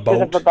 A Instead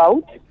boat. of a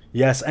boat?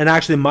 Yes, and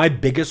actually my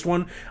biggest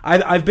one,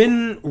 I've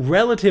been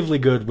relatively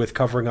good with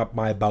covering up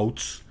my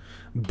bouts,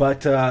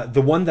 but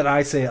the one that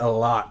I say a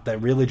lot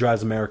that really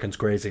drives Americans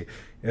crazy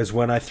is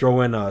when I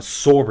throw in a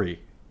sorry.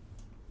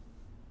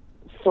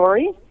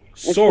 Sorry?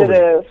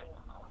 Sorry.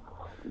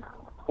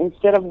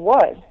 Instead of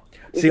what?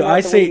 See, Isn't that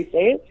I the way say you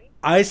say it?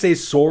 I say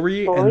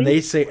sorry, Sorry?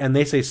 and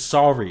they say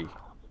sorry.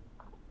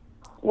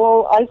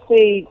 Well, I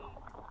say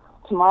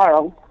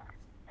tomorrow.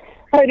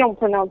 I don't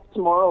pronounce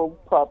tomorrow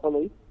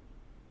properly.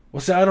 Well,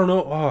 see, I don't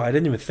know. Oh, I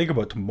didn't even think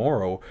about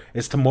tomorrow.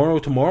 Is tomorrow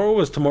tomorrow?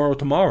 Or is tomorrow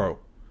tomorrow?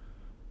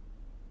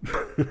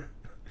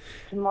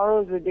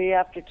 Tomorrow's the day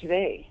after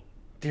today.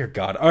 Dear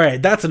God. All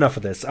right, that's enough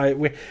of this.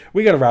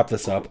 We got to wrap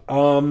this up.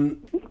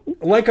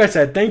 Like I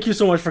said, thank you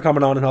so much for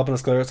coming on and helping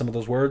us clear out some of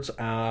those words.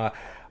 I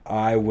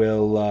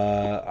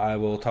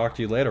will talk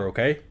to you later,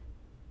 okay?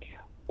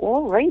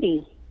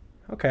 Alrighty.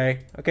 Okay.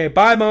 Okay,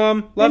 bye,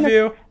 Mom. Love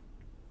you.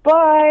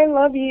 Bye.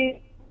 Love you.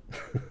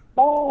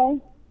 Bye.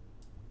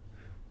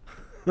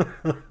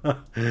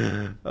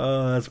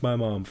 Oh, that's my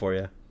mom for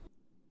you.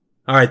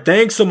 All right,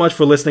 thanks so much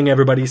for listening,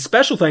 everybody.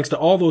 Special thanks to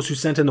all those who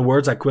sent in the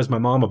words I quizzed my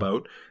mom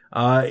about.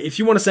 If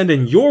you want to send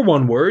in your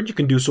one word, you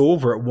can do so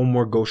over at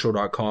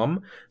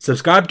onemordegoshow.com.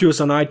 Subscribe to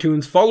us on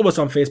iTunes, follow us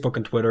on Facebook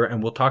and Twitter,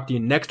 and we'll talk to you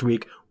next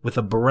week with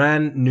a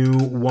brand new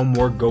One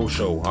More Go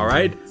Show. All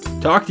right?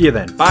 Talk to you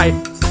then. Bye.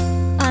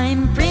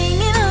 I'm bringing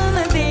home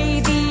a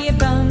baby, a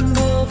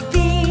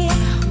bumblebee.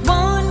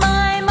 Won't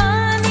my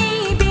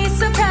mommy be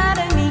so proud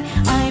of me?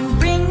 I'm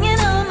bringing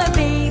home a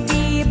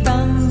baby, a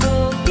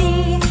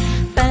bumblebee.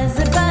 Buzz,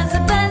 a buzz, a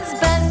buzz,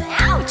 buzz.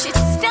 Ouch, it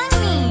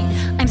stung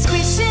me. I'm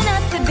squishing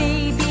up the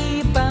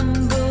baby,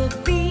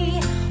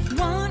 bumblebee.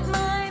 Won't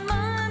my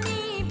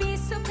mommy be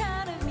so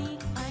proud of me?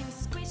 I'm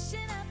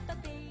squishing up a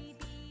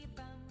baby,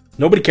 bumblebee.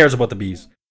 Nobody cares about the bees.